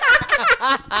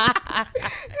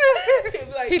 He'll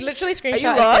be like, He literally "Are screenshot you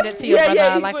and sent it lost?" to your Yeah,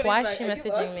 brother. he Like, would. why He's is she like, "Are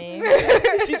you messaging lost?" me?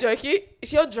 Is she joking? Is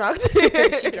she on drugs?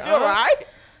 Is she drunk? alright?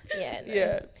 Yeah. No,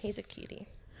 Yeah. He's a cutie.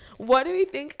 What do we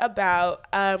think about,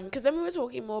 because then we were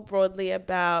talking more broadly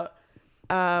about,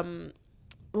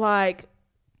 like,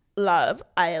 Love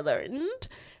Island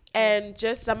and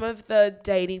just some of the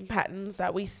dating patterns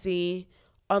that we see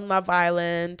on Love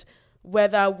Island,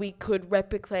 whether we could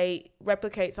replicate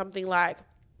something like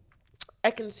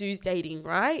Ekansu's dating,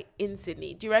 right, in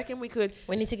Sydney. Do you reckon we could?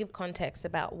 We need to give context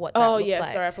about what that looks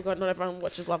like. Sorry, I forgot. Not everyone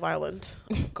watches Love Island.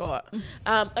 Oh, God.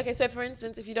 Okay, so for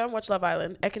instance, if you don't watch Love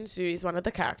Island, Ekansu is one of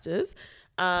the characters.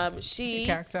 She's a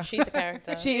character. She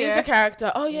is a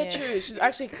character. Oh yeah, true. She's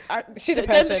actually she's a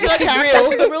person. She's real.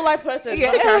 She's a real life person.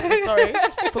 Not a character. Sorry,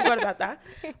 forgot about that.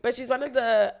 But she's one of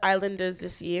the islanders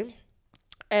this year,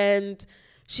 and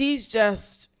she's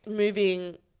just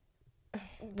moving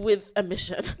with a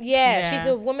mission. She's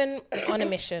a woman on a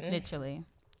mission. Literally.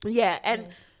 Yeah, and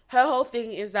her whole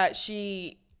thing is that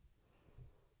she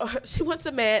wants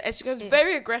a man, and she goes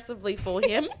very aggressively for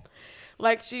him.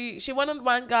 Like she wanted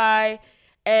one guy,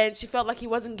 and she felt like he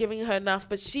wasn't giving her enough,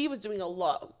 but she was doing a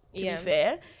lot, to be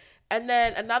fair. And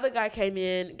then another guy came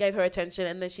in, gave her attention,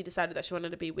 and then she decided that she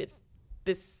wanted to be with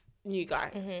this new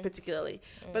guy particularly.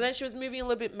 But then she was moving a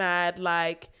little bit mad,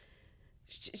 like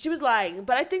she was lying.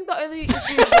 But I think the only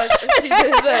issue was she's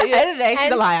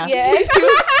a liar. Yeah.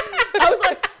 I was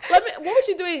like, what was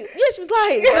she doing? Yeah, she was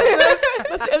lying.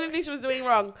 That's the only thing she was doing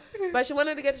wrong. But she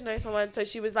wanted to get to know someone, so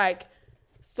she was like,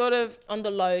 sort of on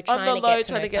the low, trying to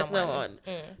get to know someone.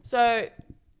 So,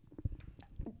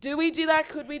 do we do that?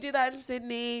 Could we do that in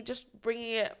Sydney? Just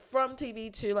bringing it from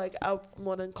TV to like a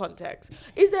modern context.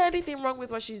 Is there anything wrong with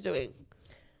what she's doing?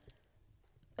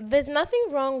 There's nothing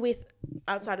wrong with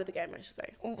outside of the game, I should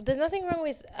say. There's nothing wrong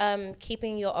with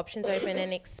keeping your options open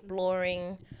and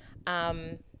exploring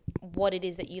what it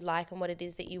is that you like and what it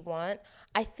is that you want.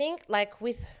 I think like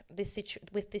with this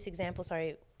example,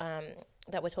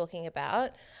 that we're talking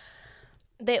about,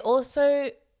 there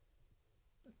also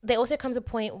comes a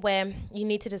point where you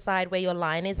need to decide where your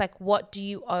line is. Like, what do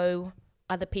you owe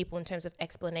other people in terms of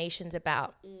explanations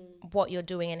about what you're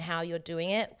doing and how you're doing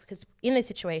it? Because in this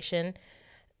situation,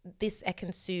 this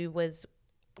Ekansu was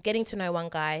getting to know one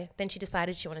guy, then she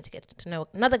decided she wanted to get to know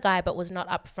another guy, but was not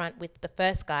upfront with the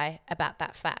first guy about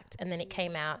that fact. And then it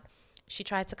came out. She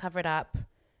tried to cover it up.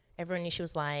 Everyone knew she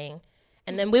was lying.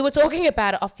 And then we were talking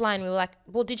about it offline. We were like,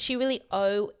 well, did she really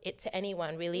owe it to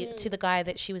anyone, really, to the guy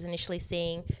that she was initially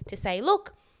seeing, to say,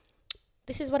 look,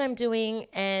 this is what I'm doing,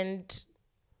 and,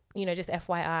 just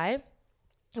FYI.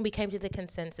 And we came to the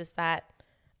consensus that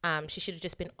she should have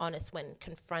just been honest when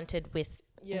confronted with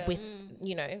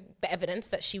the evidence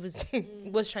that she was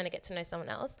was trying to get to know someone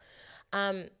else.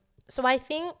 So I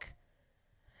think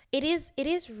it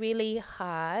is really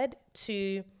hard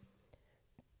to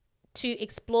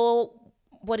explore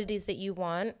what it is that you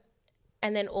want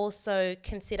and then also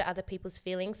consider other people's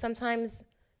feelings. Sometimes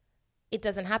it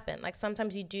doesn't happen. Like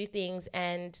sometimes you do things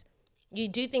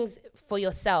for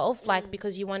yourself, like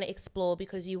because you want to explore,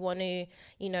 because you want to,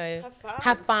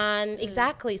 have fun.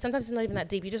 Exactly. Sometimes it's not even that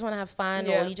deep. You just want to have fun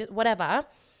or you just whatever.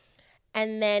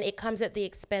 And then it comes at the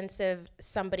expense of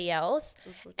somebody else.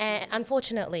 And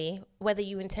unfortunately, whether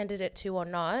you intended it to or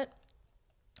not,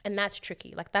 and that's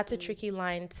tricky. Like that's a tricky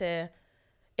line to,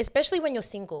 especially when you're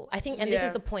single. I think, and this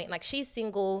is the point. Like she's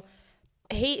single.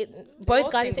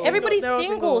 Both guys, single. Everybody's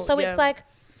single. So it's like,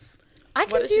 I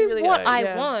can do really what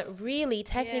I want, really,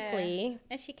 technically. Yeah.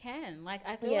 And she can. Like,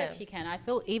 I feel like she can. I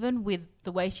feel even with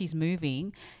the way she's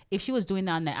moving, if she was doing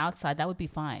that on the outside, that would be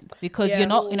fine. Because you're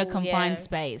not in a confined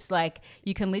space. Like,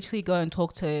 you can literally go and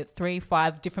talk to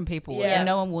 3-5 different people and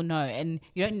no one will know. And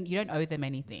you don't owe them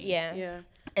anything. Yeah.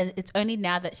 And it's only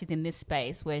now that she's in this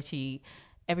space where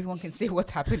everyone can see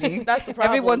what's happening. That's the problem.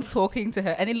 Everyone's talking to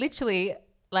her. And it literally...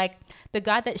 Like the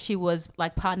guy that she was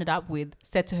like partnered up with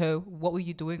said to her, "What were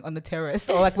you doing on the terrace?"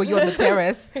 Or like, "Were you on the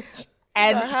terrace?"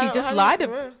 And she just lied.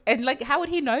 And like, how would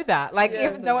he know that? Like,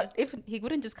 if he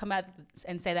wouldn't just come out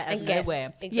and say that out of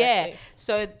nowhere. Exactly. Yeah.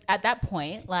 So at that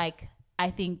point, like,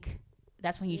 I think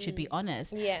that's when you should be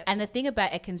honest. Yeah. And the thing about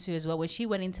Ekansu as well, when she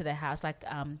went into the house, like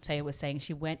Saya was saying,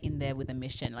 she went in there with a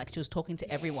mission. Like she was talking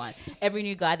to everyone. Every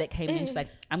new guy that came in, she's like,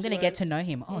 I'm going to get to know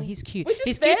him. Oh, he's cute.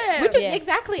 He's fair. Cute. Which is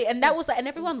exactly. And that was like, and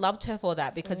everyone loved her for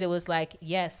that because it was like,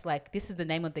 yes, like this is the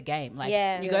name of the game.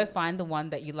 Like you go find the one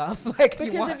that you love. Like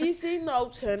because have you seen the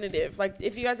alternative? Like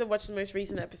if you guys have watched the most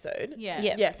recent episode.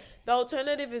 Yeah. The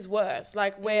alternative is worse.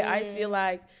 Like where I feel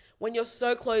like, when you're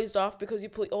so closed off because you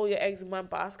put all your eggs in one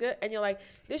basket and you're like,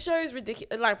 this show is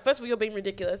ridiculous. Like, first of all, you're being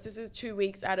ridiculous. This is 2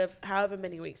 weeks out of however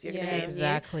many weeks you're going to be in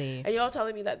exactly. And you're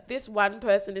telling me that this one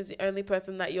person is the only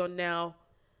person that you're now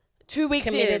 2 weeks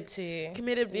committed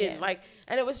in. Like,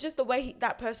 and it was just the way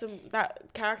that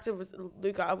character was,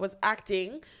 Luca, was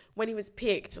acting when he was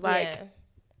picked. Like, Yeah.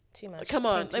 Too much. come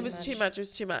on, it was too much. It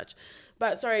was too much.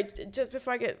 But sorry, just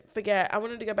before I forget, I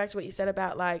wanted to go back to what you said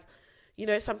about like, you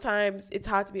know, sometimes it's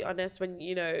hard to be honest when,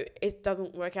 you know, it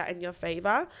doesn't work out in your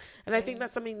favor. And I think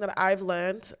that's something that I've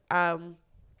learned.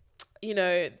 You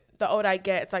know, the older I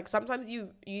get, it's like sometimes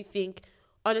you think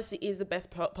honesty is the best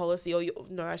policy, or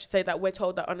no, I should say that we're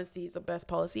told that honesty is the best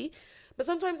policy. But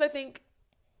sometimes I think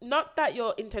not that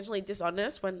you're intentionally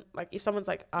dishonest when, like, if someone's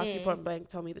like, ask you point blank,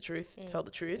 tell me the truth, tell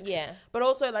the truth. Yeah. But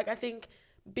also, like, I think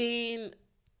being,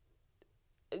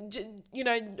 you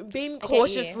know, being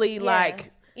cautiously,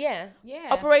 like, yeah,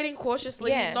 operating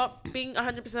cautiously, Yeah. not being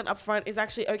 100% upfront is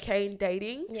actually okay in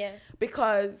dating. Yeah.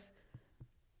 Because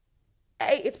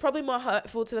it's probably more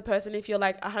hurtful to the person if you're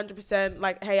like 100%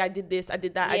 like, hey, I did this, I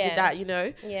did that, I did that, you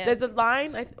know? Yeah. There's a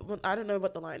line, I don't know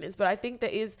what the line is, but I think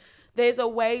there's a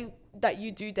way that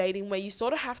you do dating where you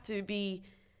sort of have to be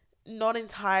not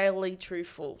entirely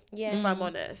truthful, if I'm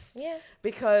honest. Yeah.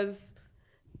 Because,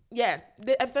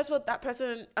 and first of all, that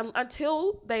person,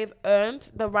 until they've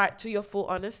earned the right to your full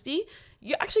honesty,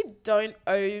 you actually don't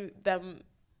owe them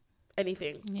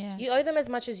anything. Yeah. You owe them as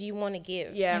much as you want to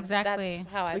give. Yeah. Exactly. That's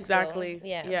how I Exactly. feel.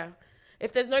 Yeah. Yeah.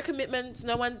 If there's no commitment,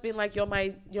 no one's been like, you're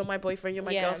my boyfriend, you're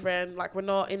my girlfriend, like, we're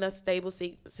not in a stable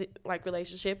like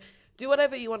relationship, do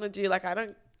whatever you want to do, like, I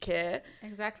don't care.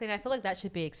 Exactly. And I feel like that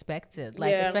should be expected,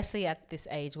 like, especially at this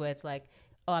age where it's like,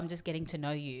 oh, I'm just getting to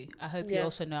know you. I hope you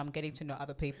also know I'm getting to know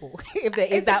other people. If there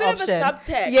is that option. It's a bit of a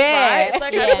subtext, Yeah. right? It's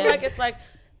like, I feel like it's like,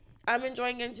 I'm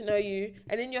enjoying getting to know you,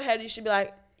 and in your head you should be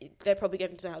like, they're probably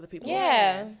getting to know other people.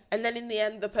 Yeah. And then in the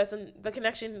end, the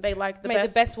connection they like the May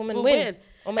the best woman will win.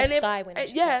 Or may And if- Sky win.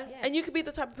 and you could be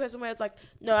the type of person where it's like,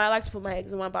 no, I like to put my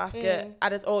eggs in one basket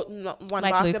at it, or not one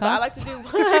Like basket, Luca? but I like to do,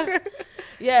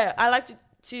 I like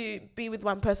to be with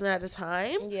one person at a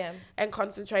time. Yeah. And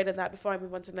concentrate on that before I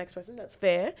move on to the next person. That's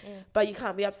fair. But you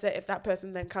can't be upset if that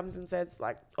person then comes and says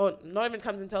like, or not even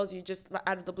comes and tells you, just like,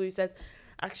 out of the blue says,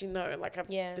 actually no, like I've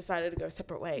decided to go a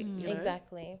separate way. You know?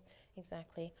 Exactly.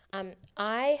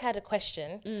 I had a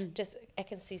question. Just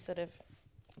Ekansu sort of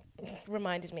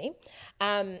reminded me.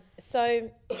 So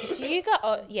do you guys?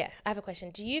 I have a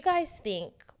question. Do you guys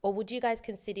think, or would you guys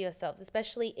consider yourselves,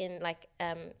 especially in like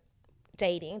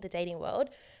dating, the dating world,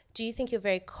 do you think you're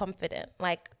very confident,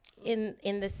 like in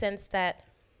the sense that,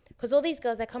 because all these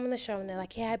girls, they come on the show and they're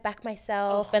like, yeah, I back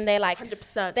myself, and they're like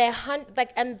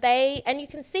 100%. And you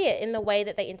can see it in the way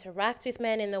that they interact with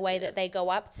men, in the way that they go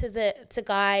up to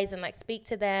guys and like speak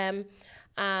to them.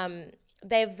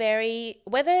 They're very,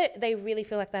 whether they really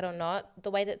feel like that or not,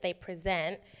 the way that they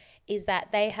present is that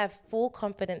they have full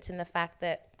confidence in the fact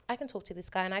that I can talk to this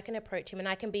guy and I can approach him and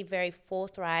I can be very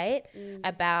forthright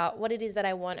about what it is that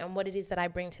I want and what it is that I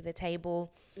bring to the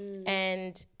table.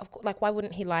 And of course, like, why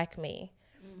wouldn't he like me?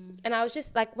 And I was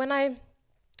just like, when I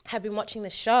have been watching the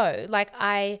show, like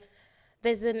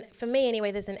for me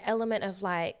anyway, there's an element of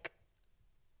like,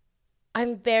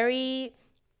 I'm very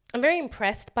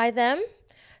impressed by them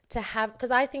to have,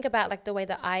 because I think about like the way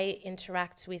that I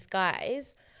interact with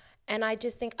guys, and I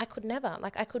just think I could never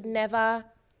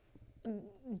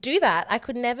do that. I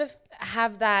could never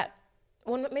have that.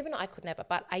 Well, maybe not I could never,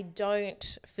 but I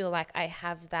don't feel like I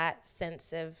have that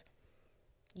sense of,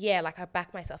 like I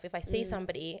back myself. If I see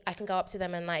somebody, I can go up to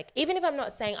them and like, even if I'm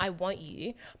not saying I want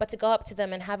you, but to go up to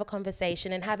them and have a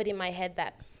conversation and have it in my head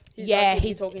that,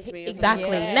 he's talking to me. Exactly.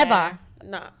 Yeah. Never.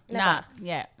 Nah.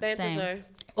 Yeah. The answer's Same. no.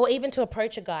 Or even to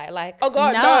approach a guy. Like, Oh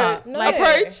God, no. No. Like,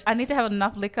 Approach. I need to have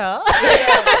enough liquor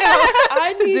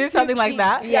I to need do something like be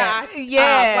that. gassed Yeah.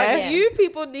 up. Like, Yeah. you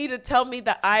people need to tell me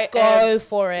that I go am.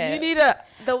 for it. You need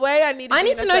the way I need to I be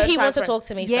need in to a know certain he time wants to frame. talk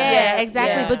to me Yeah, first. Yes,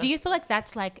 exactly. Yeah. But do you feel like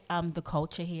that's like the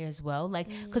culture here as well? Like,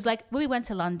 because like when we went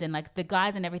to London, like the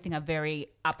guys and everything are very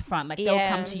upfront. Like they'll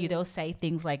come to you, they'll say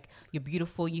things like "you're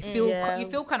beautiful." You feel you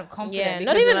feel kind of confident. Yeah,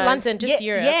 because not even like- London, just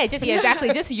Europe. Yeah,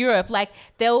 exactly, just Europe. Like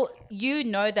you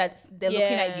know that they're looking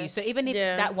at Yeah. you. So even if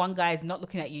that one guy is not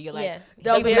looking at you, you're like, Yeah.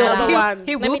 There'll He be will. another one.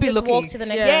 He Let will me be just looking walk to the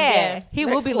next Yeah. one. Yeah, he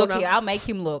will Next be corner. looking. I'll make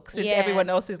him look since Yeah. everyone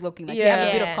else is looking. Like you Yeah. have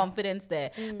a bit of Yeah. confidence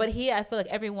there. But here, I feel like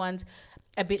everyone's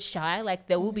a bit shy. Like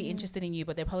they will be interested in you,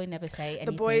 but they'll probably never say anything.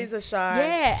 The boys are shy.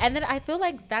 Yeah, and then I feel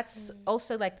like that's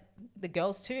also like the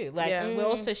girls too. Like we're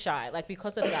also shy, like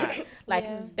because of that.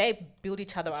 Like they build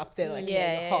each other up. They're like,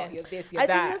 you're hot, you're this, you're I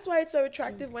that. think that's why it's so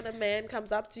attractive when a man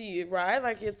comes up to you, right?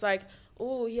 Like it's like,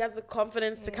 oh, he has the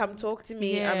confidence to come talk to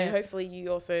me. I mean, Yeah. hopefully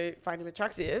you also find him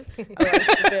attractive. Otherwise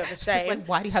it's a bit of a It's shame. like,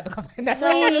 why do you have the confidence?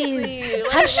 Please,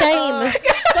 Like, have shame.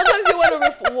 sometimes you want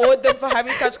to reward them for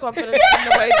having such confidence in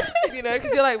the way, you know,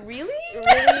 because you're like, really?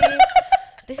 Really?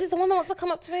 This is the one that wants to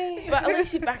come up to me. But at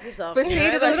least you back yourself. But see,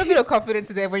 there's a little bit of confidence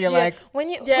there where you're like, when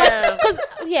you, Yeah. because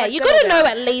Like, you settle gotta know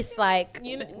down. at least like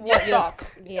You know, what your your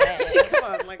stock. Yeah. Come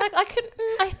on, like,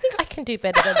 I think I can do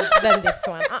better than this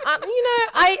one.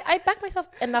 I back myself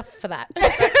enough for that.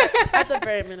 at the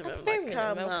very minimum. Very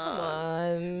Like,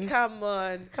 minimum. Come Come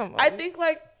on. on. I think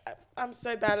like I'm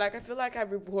so bad. Like I feel like I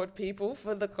reward people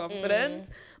for the confidence.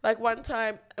 Like one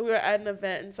time we were at an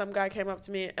event and some guy came up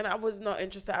to me and I was not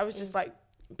interested. I was just like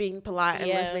being polite and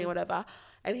Yeah. listening or whatever.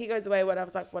 And he goes away. I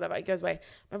was like, whatever. He goes away.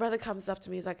 My brother comes up to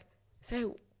me. He's like,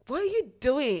 so what are you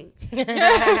doing?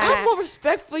 Have more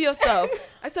respect for yourself.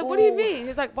 I said, what do you mean?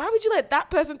 He's like, why would you let that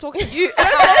person talk to you? And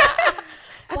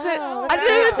I said, Wow, I that's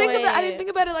didn't even a think of good that. I way. didn't think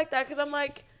about it like that because I'm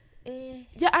like,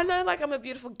 yeah, I know like I'm a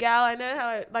beautiful gal. I know how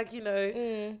I, like, you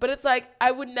know, but it's like I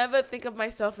would never think of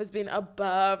myself as being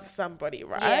above somebody,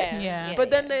 right? Yeah. But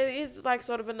then there is like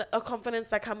sort of a confidence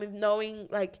that comes with knowing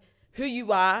like who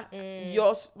you are.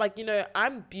 You're like, you know,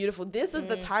 I'm beautiful. This is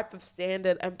the type of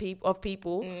standard and people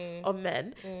of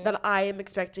men that I am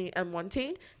expecting and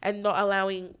wanting, and not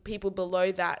allowing people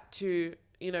below that to,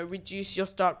 you know, reduce your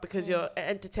stock because you're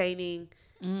entertaining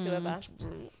whoever.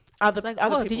 other, it's like,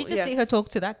 other oh, people. did you just see her talk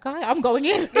to that guy? I'm going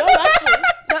in. No,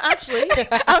 actually,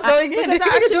 I'm going in. because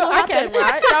that actually will I can. happen,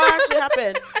 right? That will actually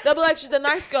happen. They'll be like, she's a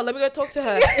nice girl. Let me go talk to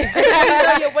her. You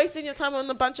know, you're wasting your time on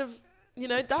a bunch of, you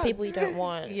know, duds. People you don't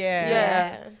want.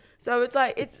 Yeah. So it's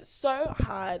like it's so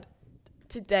hard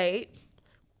to date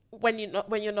when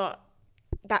you're not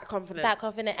that confident. That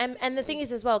confident. And the thing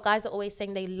is as well, guys are always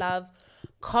saying they love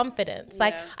confidence.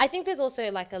 Like Yeah. I think there's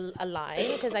also like a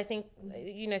line, because I think,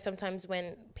 you know, sometimes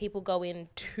when people go in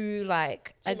too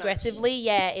like Too much. aggressively,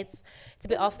 it's a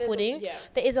bit off-putting. yeah.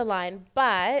 There is a line,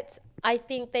 but I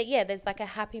think that there's like a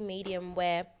happy medium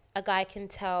where a guy can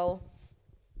tell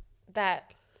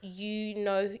that you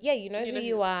know who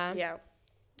you are, Yeah.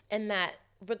 and that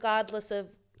regardless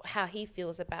of how he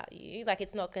feels about you, like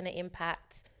it's not going to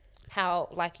impact how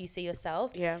like you see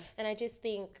yourself. Yeah. And I just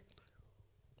think,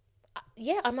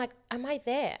 I'm like, am I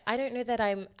there? I don't know that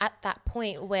I'm at that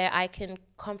point where I can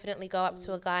confidently go up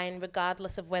to a guy and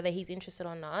regardless of whether he's interested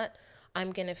or not,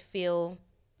 I'm going to feel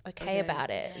okay about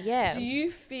it. Yeah. Do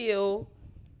you feel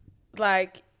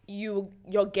like you're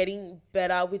getting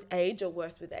better with age or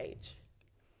worse with age?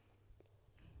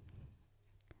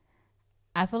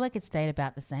 I feel like it stayed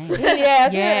about the same.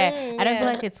 Yeah. Yeah. I don't feel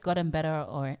like it's gotten better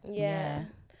or Yeah.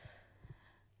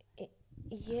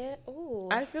 Yeah. Ooh.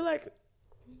 I feel like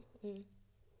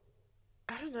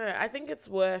I don't know. I think it's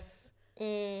worse.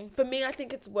 For me, I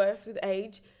think it's worse with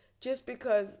age, just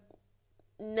because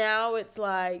now it's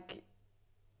like,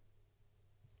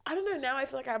 I don't know. Now I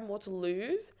feel like I have more to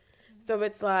lose. So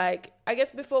it's like, I guess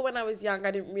before when I was young,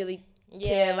 I didn't really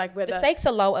care like whether the stakes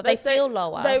are lower. They feel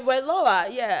lower. They were lower,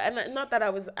 yeah. And not that I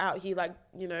was out here like,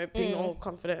 you know, being all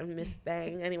confident and Miss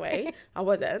Thing anyway. I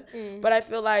wasn't. But I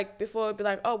feel like before it'd be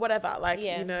like, oh, whatever. Like,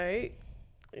 you know,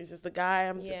 he's just a guy,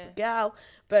 I'm just a gal.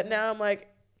 But now I'm like,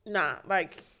 nah,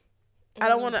 like I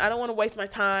don't want to waste my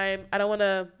time. I don't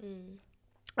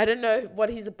know what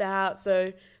he's about,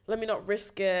 so let me not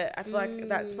risk it. I feel like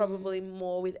that's probably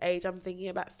more with age. I'm thinking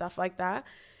about stuff like that.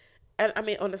 And I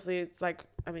mean, honestly, it's like,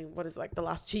 I mean, what is it, like the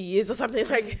last 2 years or something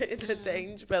like in the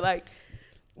change, but like,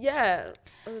 yeah,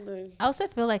 I don't know. I also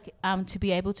feel like to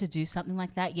be able to do something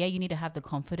like that, you need to have the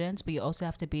confidence, but you also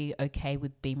have to be okay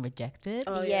with being rejected.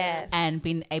 Oh, yes. And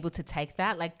being able to take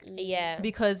that, like,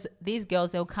 because these girls,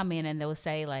 they'll come in and they'll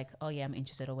say like, oh yeah, I'm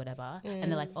interested or whatever,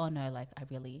 and they're like, oh no, like I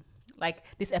really. Like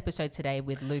this episode today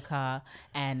with Luca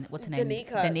and what's her name?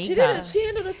 Danica. She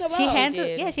handled it so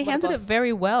well. She handled it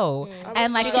very well.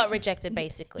 and like she got rejected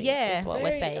basically. Yeah. Is what very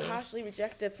we're saying. harshly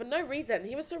rejected for no reason.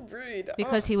 He was so rude.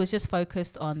 Because he was just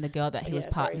focused on the girl that he was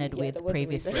partnered with there was a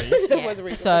reason. previously. There was a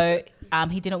reason. So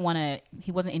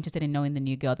he wasn't interested in knowing the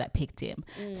new girl that picked him.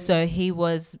 So he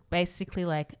was basically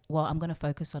like, well, I'm going to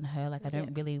focus on her. Like, I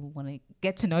don't really want to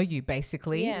get to know you,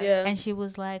 basically. Yeah. And she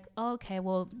was like, oh, okay,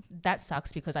 well, that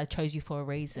sucks because I chose you for a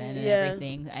reason and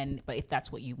everything. But if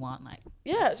that's what you want, like,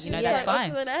 she's that's like, fine. on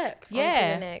to the next. On to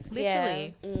the next.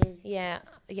 literally. Yeah.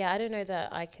 I don't know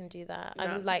that I can do that. No.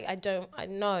 I'm like, I don't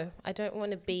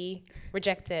want to be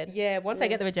rejected. Yeah, once I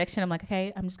get the rejection, I'm like,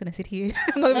 okay, I'm just going to sit here.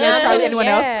 I'm not even going to try with anyone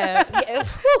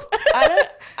else.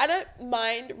 I don't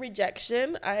mind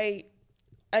rejection. I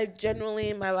genuinely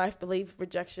in my life believe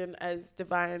rejection as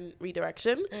divine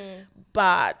redirection.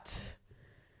 But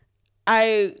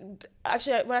what I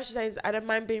should say is I don't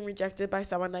mind being rejected by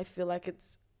someone I feel like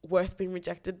it's worth being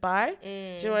rejected by. Do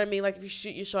you know what I mean? Like if you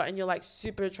shoot your shot and you're like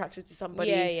super attracted to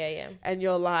somebody Yeah. and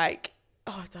you're like,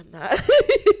 oh, I've done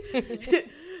that.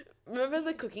 Remember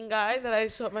the cooking guy that I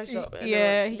shot my shot with?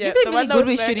 Yeah, The you've been one really that good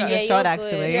was with shooting America. your shot, you're good.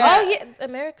 actually. Yeah. Oh yeah,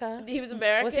 America. He was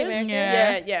American. Was he American?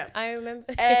 Yeah. I remember.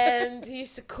 And he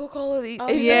used to cook all of these. Oh,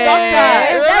 He was yeah. a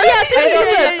doctor. Remember? And he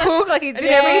also cook, like he did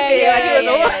everything. Like he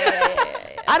was all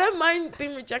I don't mind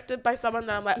being rejected by someone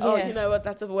that I'm like, oh, Yeah. you know what?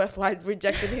 That's a worthwhile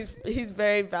rejection. He's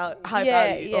very high Yeah,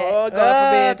 value. yeah. Oh,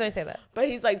 God forbid. Don't say that. But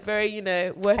he's like very,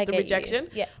 worth I the get you. rejection.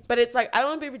 Yeah. But it's like I don't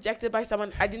want to be rejected by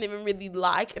someone I didn't even really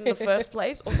like in the first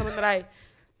place, or someone that I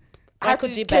had could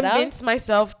to do better. convince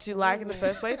myself to like in the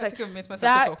first place. I had Like to convince myself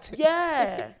that, to talk to.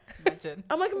 yeah. Imagine.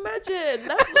 I'm like, imagine.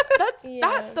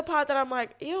 That's the part that I'm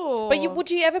like, ew. But would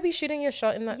you ever be shooting your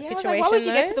shot in that Yeah, I was situation? like, why would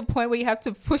you get though? to the point where you have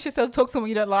to push yourself to talk to someone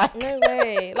you don't like? No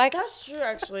way. Like, that's true,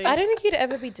 actually. I don't think you'd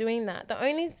ever be doing that. The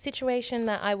only situation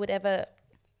that I would ever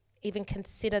even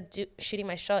consider shooting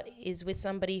my shot is with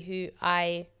somebody who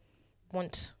I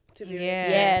want. To be Yeah.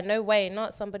 Yeah, no way.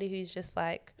 Not somebody who's just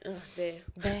like, there.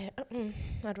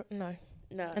 I don't know.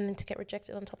 No. And then to get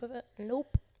rejected on top of it?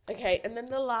 Nope. Okay, and then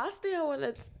the last thing I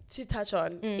wanted to touch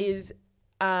on is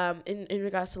in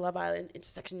regards to Love Island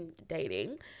intersection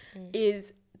dating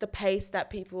is the pace that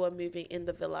people are moving in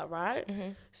the villa, right?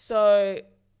 So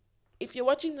if you're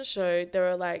watching the show, there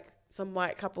are like some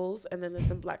white couples and then there's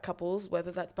some black couples,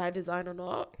 whether that's by design or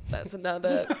not. That's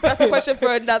a question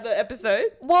for another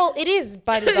episode. Well, it is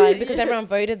by design because everyone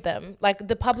voted them. Like,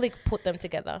 the public put them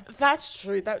together. That's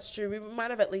true. We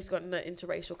might have at least gotten an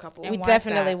interracial couple. And We why is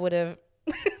definitely that? would have.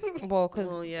 Well, because,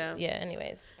 Well, yeah.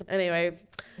 anyways. Anyway,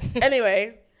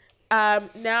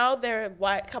 now there are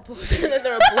white couples and then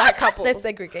there are black couples. There's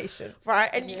segregation. Right,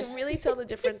 and you can really tell the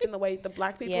difference in the way the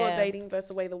black people are Yeah. dating versus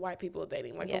the way the white people are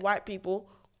dating. Like Yeah. the white people,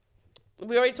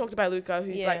 we already talked about Luca,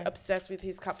 who's like Yeah. obsessed with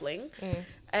his coupling,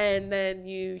 and then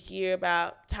you hear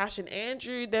about Tash and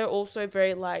Andrew. They're also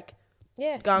very like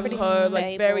Yeah. gung ho,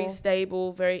 like very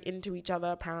stable, very into each other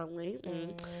apparently.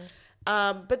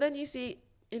 But then you see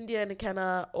India and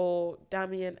Kenna or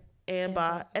Dami and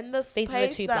Amber, and the These are the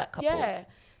pace two that, black couples. yeah,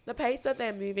 the pace that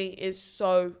they're moving is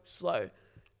so slow.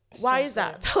 Why is slow.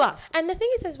 that? Tell us. And the thing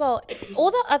is as well,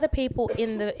 all the other people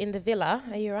in the villa,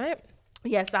 are you right?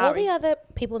 Yes, All the other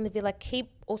people in the villa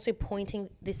keep also pointing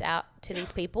this out to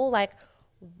these people. Like,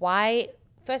 why?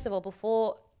 First of all,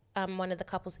 before one of the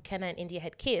couples, Kenna and India,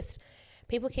 had kissed,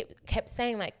 people kept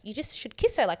saying, like, you just should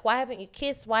kiss her. Like, why haven't you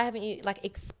kissed? Why haven't you, like,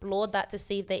 explored that to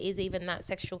see if there is even that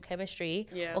sexual chemistry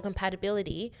or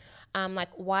compatibility? Like,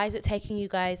 why is it taking you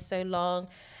guys so long?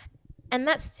 And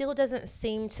that still doesn't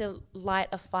seem to light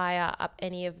a fire up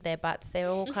any of their butts. They're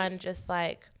all kind of just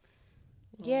like,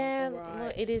 yeah,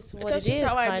 well, it is what That's it just is,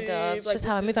 how I kind of. move. It's Like, just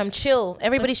how I this move. is- I'm chill.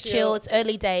 Everybody's chill. chill. It's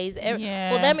early days.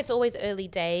 Yeah. For them, it's always early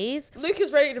days. Luke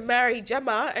is ready to marry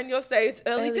Gemma, and you'll say it's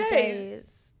early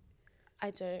days.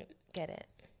 I don't get it.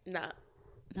 Nah,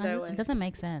 No, no way. it doesn't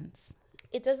make sense.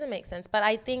 It doesn't make sense. But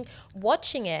I think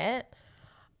watching it,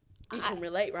 You can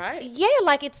relate, right? yeah,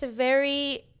 like it's a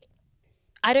very.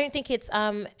 I don't think it's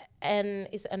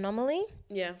is it anomaly.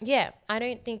 Yeah. Yeah, I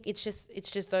don't think it's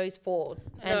just those four.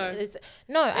 And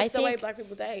No. I It's the think way black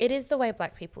people date. it is the way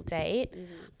black people date.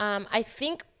 I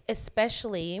think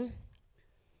especially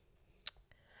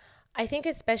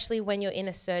when you're in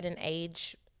a certain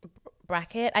age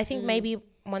bracket. I think maybe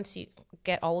once you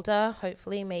get older,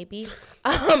 hopefully, maybe.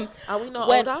 Are we not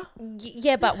older?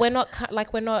 Yeah, but we're not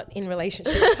we're not in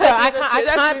relationships, so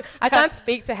I can't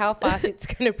speak to how fast it's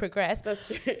going to progress. That's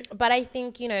true. But I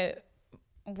think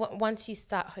once you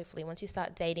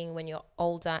start dating when you're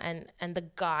older and the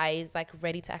guy is like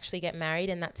ready to actually get married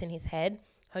and that's in his head,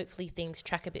 hopefully things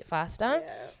track a bit faster.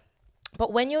 Yeah.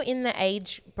 But when you're in the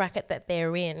age bracket that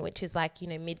they're in, which is like,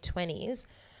 mid-20s,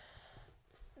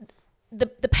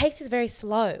 the pace is very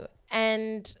slow.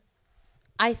 And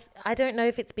I don't know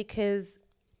if it's because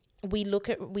we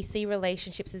see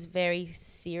relationships as very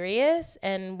serious,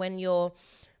 and when you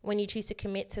choose to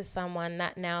commit to someone,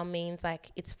 that now means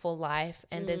like it's for life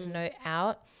and there's no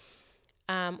out,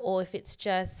 or if it's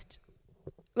just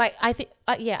like I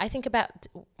think about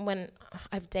when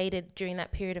I've dated during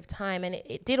that period of time, and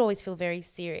it did always feel very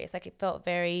serious. Like it felt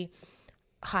very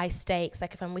high stakes.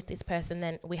 Like if I'm with this person,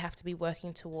 then we have to be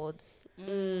working towards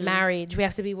marriage. We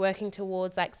have to be working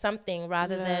towards like something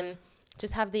rather than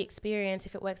just have the experience.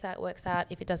 If it works out, it works out.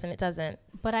 If it doesn't, it doesn't.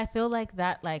 But I feel like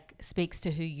that like speaks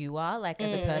to who you are like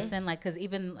as a person, like because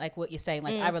even like what you're saying,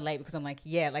 like I relate because I'm like,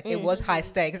 yeah, like it was high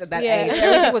stakes at that age.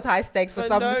 Everything was high stakes for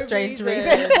some no strange reason.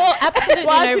 reason. Well, absolutely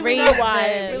Well, no actually, we know reason.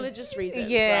 why. Religious reasons.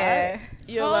 Yeah. Right?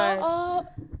 You're like,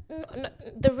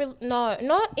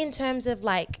 Not in terms of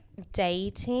like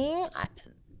dating.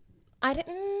 I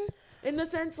didn't. In the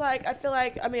sense, like, I feel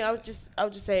like, I mean, I'll just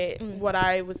say what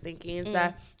I was thinking is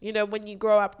that, you know, when you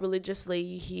grow up religiously,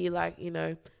 you hear, like, you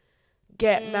know,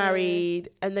 get married,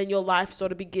 and then your life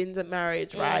sort of begins at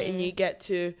marriage, right? And you get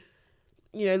to,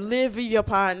 you know, live with your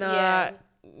partner,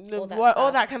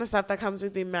 all that kind of stuff that comes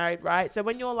with being married, right? So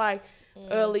when you're, like,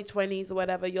 early 20s or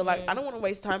whatever, you're like, I don't want to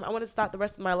waste time. I want to start the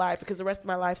rest of my life, because the rest of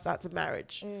my life starts at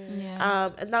marriage.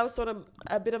 And that was sort of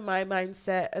a bit of my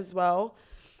mindset as well.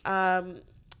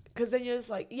 Because then you're just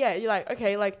like, you're like,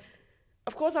 okay, like,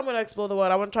 of course I'm going to explore the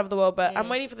world. I want to travel the world, but I'm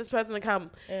waiting for this person to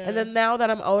come. And then now that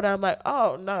I'm older, I'm like,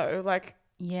 oh, no, like,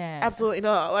 absolutely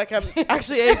not. Like, I'm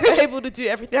actually able to do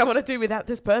everything I want to do without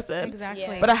this person.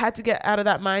 Exactly. But I had to get out of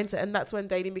that mindset. And that's when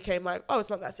dating became like, oh, it's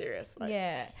not that serious. Like,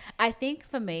 I think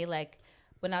for me, like,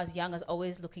 when I was young, I was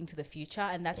always looking to the future.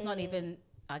 And that's not even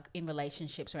like in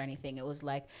relationships or anything. It was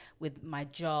like with my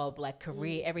job, like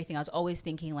career, everything. I was always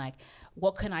thinking like,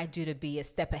 what can I do to be a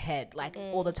step ahead, like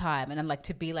all the time? And then like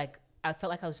to be like, I felt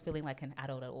like I was feeling like an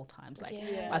adult at all times. Like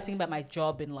I was thinking about my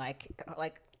job in like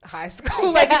high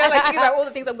school, like, you know, like thinking about all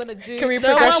the things I'm going to do. Career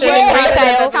progression in How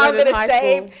retail. I'm going to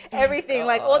save everything,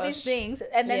 like all these things.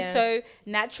 And then so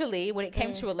naturally when it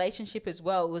came to relationship as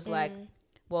well, it was like,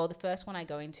 well, the first one I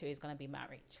go into is going to be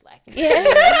marriage. Like,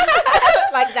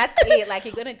 like that's it. Like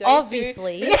you're going to go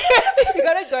obviously. You're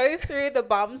going to go through the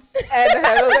bumps and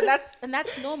hurdles, and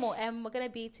that's normal. And we're going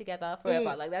to be together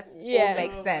forever. Like that's all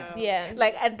makes sense. Yeah.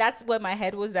 Like, and that's where my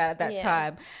head was at that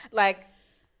time. Like,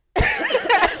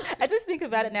 I just think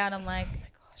about it now and I'm like,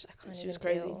 she was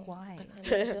crazy. Why?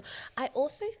 I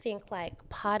also think like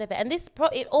part of it, and this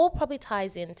it all probably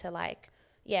ties into like,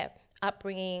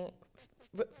 upbringing,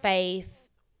 faith,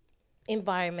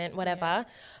 environment, whatever.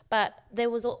 But there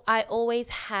was, I always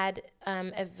had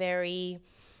a very,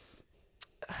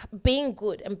 being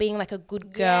good and being like a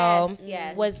good girl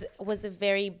was a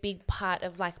very big part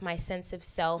of like my sense of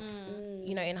self,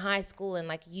 you know, in high school and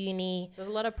like uni. There's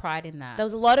a lot of pride in that. There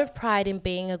was a lot of pride in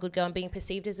being a good girl and being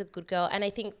perceived as a good girl. And I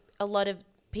think a lot of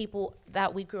people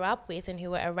that we grew up with and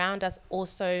who were around us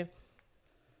also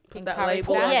put that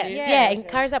label on you.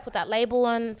 Encourage that, put that label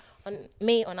on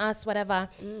me, on us, whatever.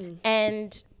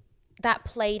 And that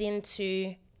played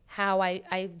into how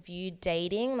I viewed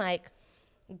dating. Like,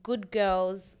 good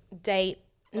girls date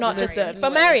not just for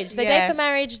marriage. They date for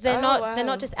marriage. They're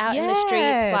not just out in the streets.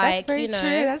 Like, that's very you know, true.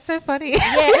 That's so funny.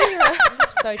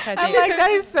 So tragic. I'm like,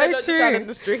 that is so They're not true. just out in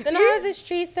the street. They're not out in the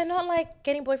streets. They're not like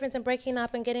getting boyfriends and breaking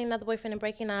up and getting another boyfriend and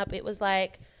breaking up. It was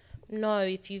like, no,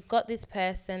 if you've got this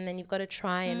person, then you've got to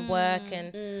try and work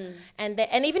and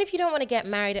even if you don't want to get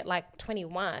married at like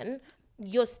 21,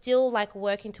 you're still like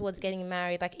working towards getting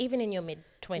married, like even in your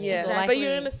mid-20s. Yeah, or like, but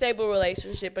you're in a stable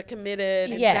relationship, a committed,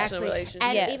 Yes. intentional relationship.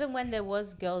 And even when there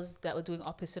was girls that were doing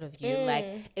opposite of you, like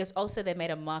it's also they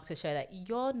made a mark to show that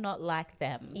you're not like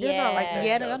them. You're not like those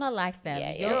Yeah, girls. you're not like them.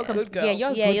 Yeah, You're a good girl. Yeah, you're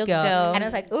a Yeah, good you're a girl. good girl. And I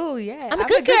was like, oh yeah, I'm a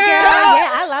good girl.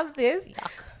 Yeah, I love this.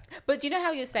 Yuck. But you know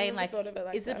how you're saying like, thought of it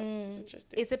like is that. it It's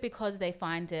interesting. is it because they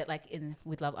find it like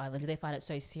with Love Island? Do they find it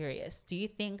so serious? Do you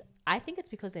think? I think it's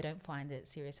because they don't find it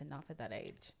serious enough at that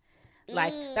age.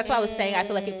 Like that's why I was saying I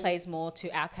feel like it plays more to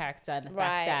our character and the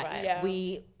fact that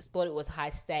we thought it was high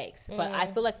stakes, but I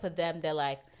feel like for them they're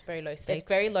like It's very low stakes. it's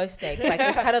very low stakes. Like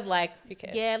it's kind of like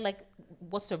like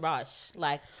what's the rush?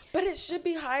 Like But it should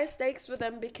be higher stakes for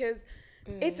them because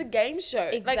it's a game show.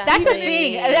 Like Exactly. that's the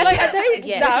thing. Like, are they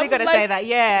Yeah. dumb? Literally gotta say that.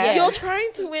 Yeah. You're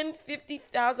trying to win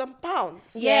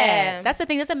 £50,000. Yeah. That's the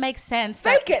thing. It doesn't make sense.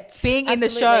 Fake that it. Being in the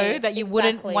Absolutely. show that you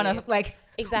wouldn't Exactly. want to like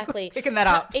Exactly. picking that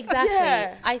up. Exactly.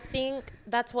 Yeah. I think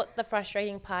that's what the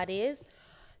frustrating part is.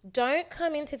 Don't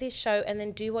come into this show and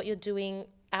then do what you're doing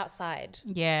outside.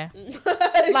 Yeah.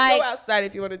 Like, go outside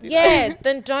if you want to do that. Yeah,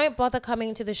 then don't bother coming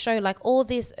into the show. Like all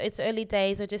this, it's early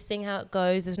days, or just seeing how it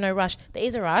goes. There's no rush. There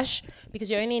is a rush because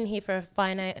you're only in here for a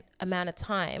finite amount of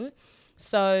time.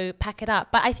 So pack it up.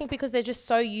 But I think because they're just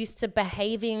so used to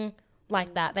behaving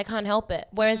like that, they can't help it.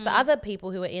 Whereas the other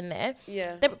people who are in there,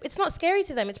 it's not scary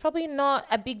to them. It's probably not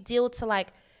a big deal to like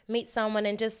meet someone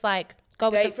and just like go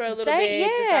Date with the for a little bit,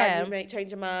 decide Yeah, you may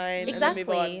change your mind, exactly. and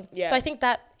then move on. Yeah. So I think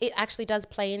that it actually does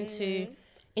play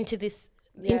into this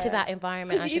into that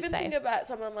environment. I Because you should even say. think about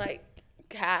someone like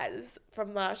Kaz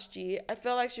from last year. I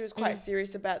feel like she was quite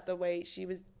serious about the way she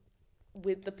was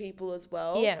with the people as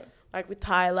well. Yeah. Like with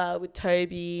Tyler, with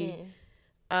Toby.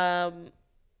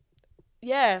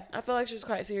 Yeah, I feel like she was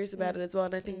quite serious about it as well.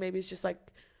 And I think maybe it's just like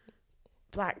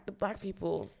the black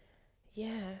people.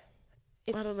 Yeah.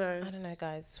 I don't know. I don't know,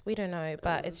 guys. We don't know,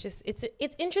 but it's just it's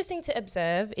interesting to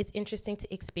observe. It's interesting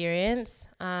to experience.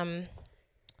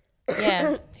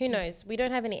 Yeah, who knows? We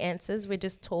don't have any answers. We're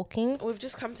just talking. We've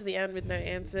just come to the end with no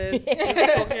answers.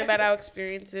 Just talking about our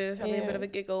experiences, having a bit of a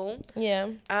giggle. Yeah.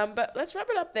 But let's wrap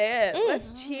it up there. Let's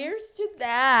cheers to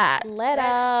that. Let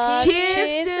us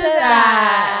cheers to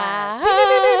that.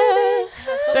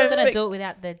 We're gonna do it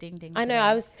without the ding ding. I know.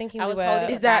 I was thinking I we was were.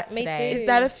 holding Is that me today. too? Is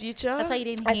that a future? That's why you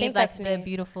didn't I hear think like that's the new.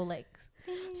 beautiful legs.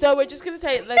 So we're just gonna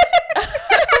say let's.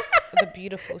 The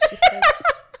beautiful. She said.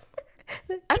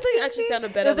 I think it actually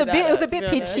sounded better. It was a bit to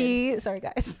be honest. pitchy. Sorry,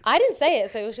 guys. I didn't say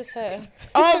it, so it was just her.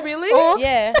 Oh really?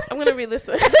 Yeah. I'm gonna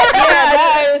re-listen. Yeah.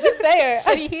 No, it was just Sayo.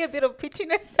 Can you hear a bit of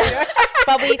pitchiness?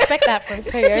 But we expect that from You're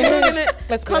Sayo. gonna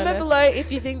Let's be comment honest. below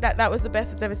if you think that was the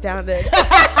best it's ever sounded.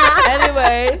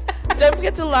 Anyway, don't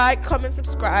forget to like, comment,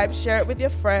 subscribe, share it with your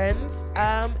friends,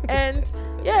 and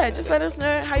yeah, just let us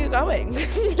know how you're going.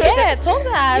 Yeah, talk to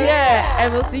us. Yeah,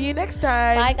 and we'll see you next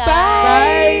time. Bye, guys.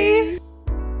 Bye.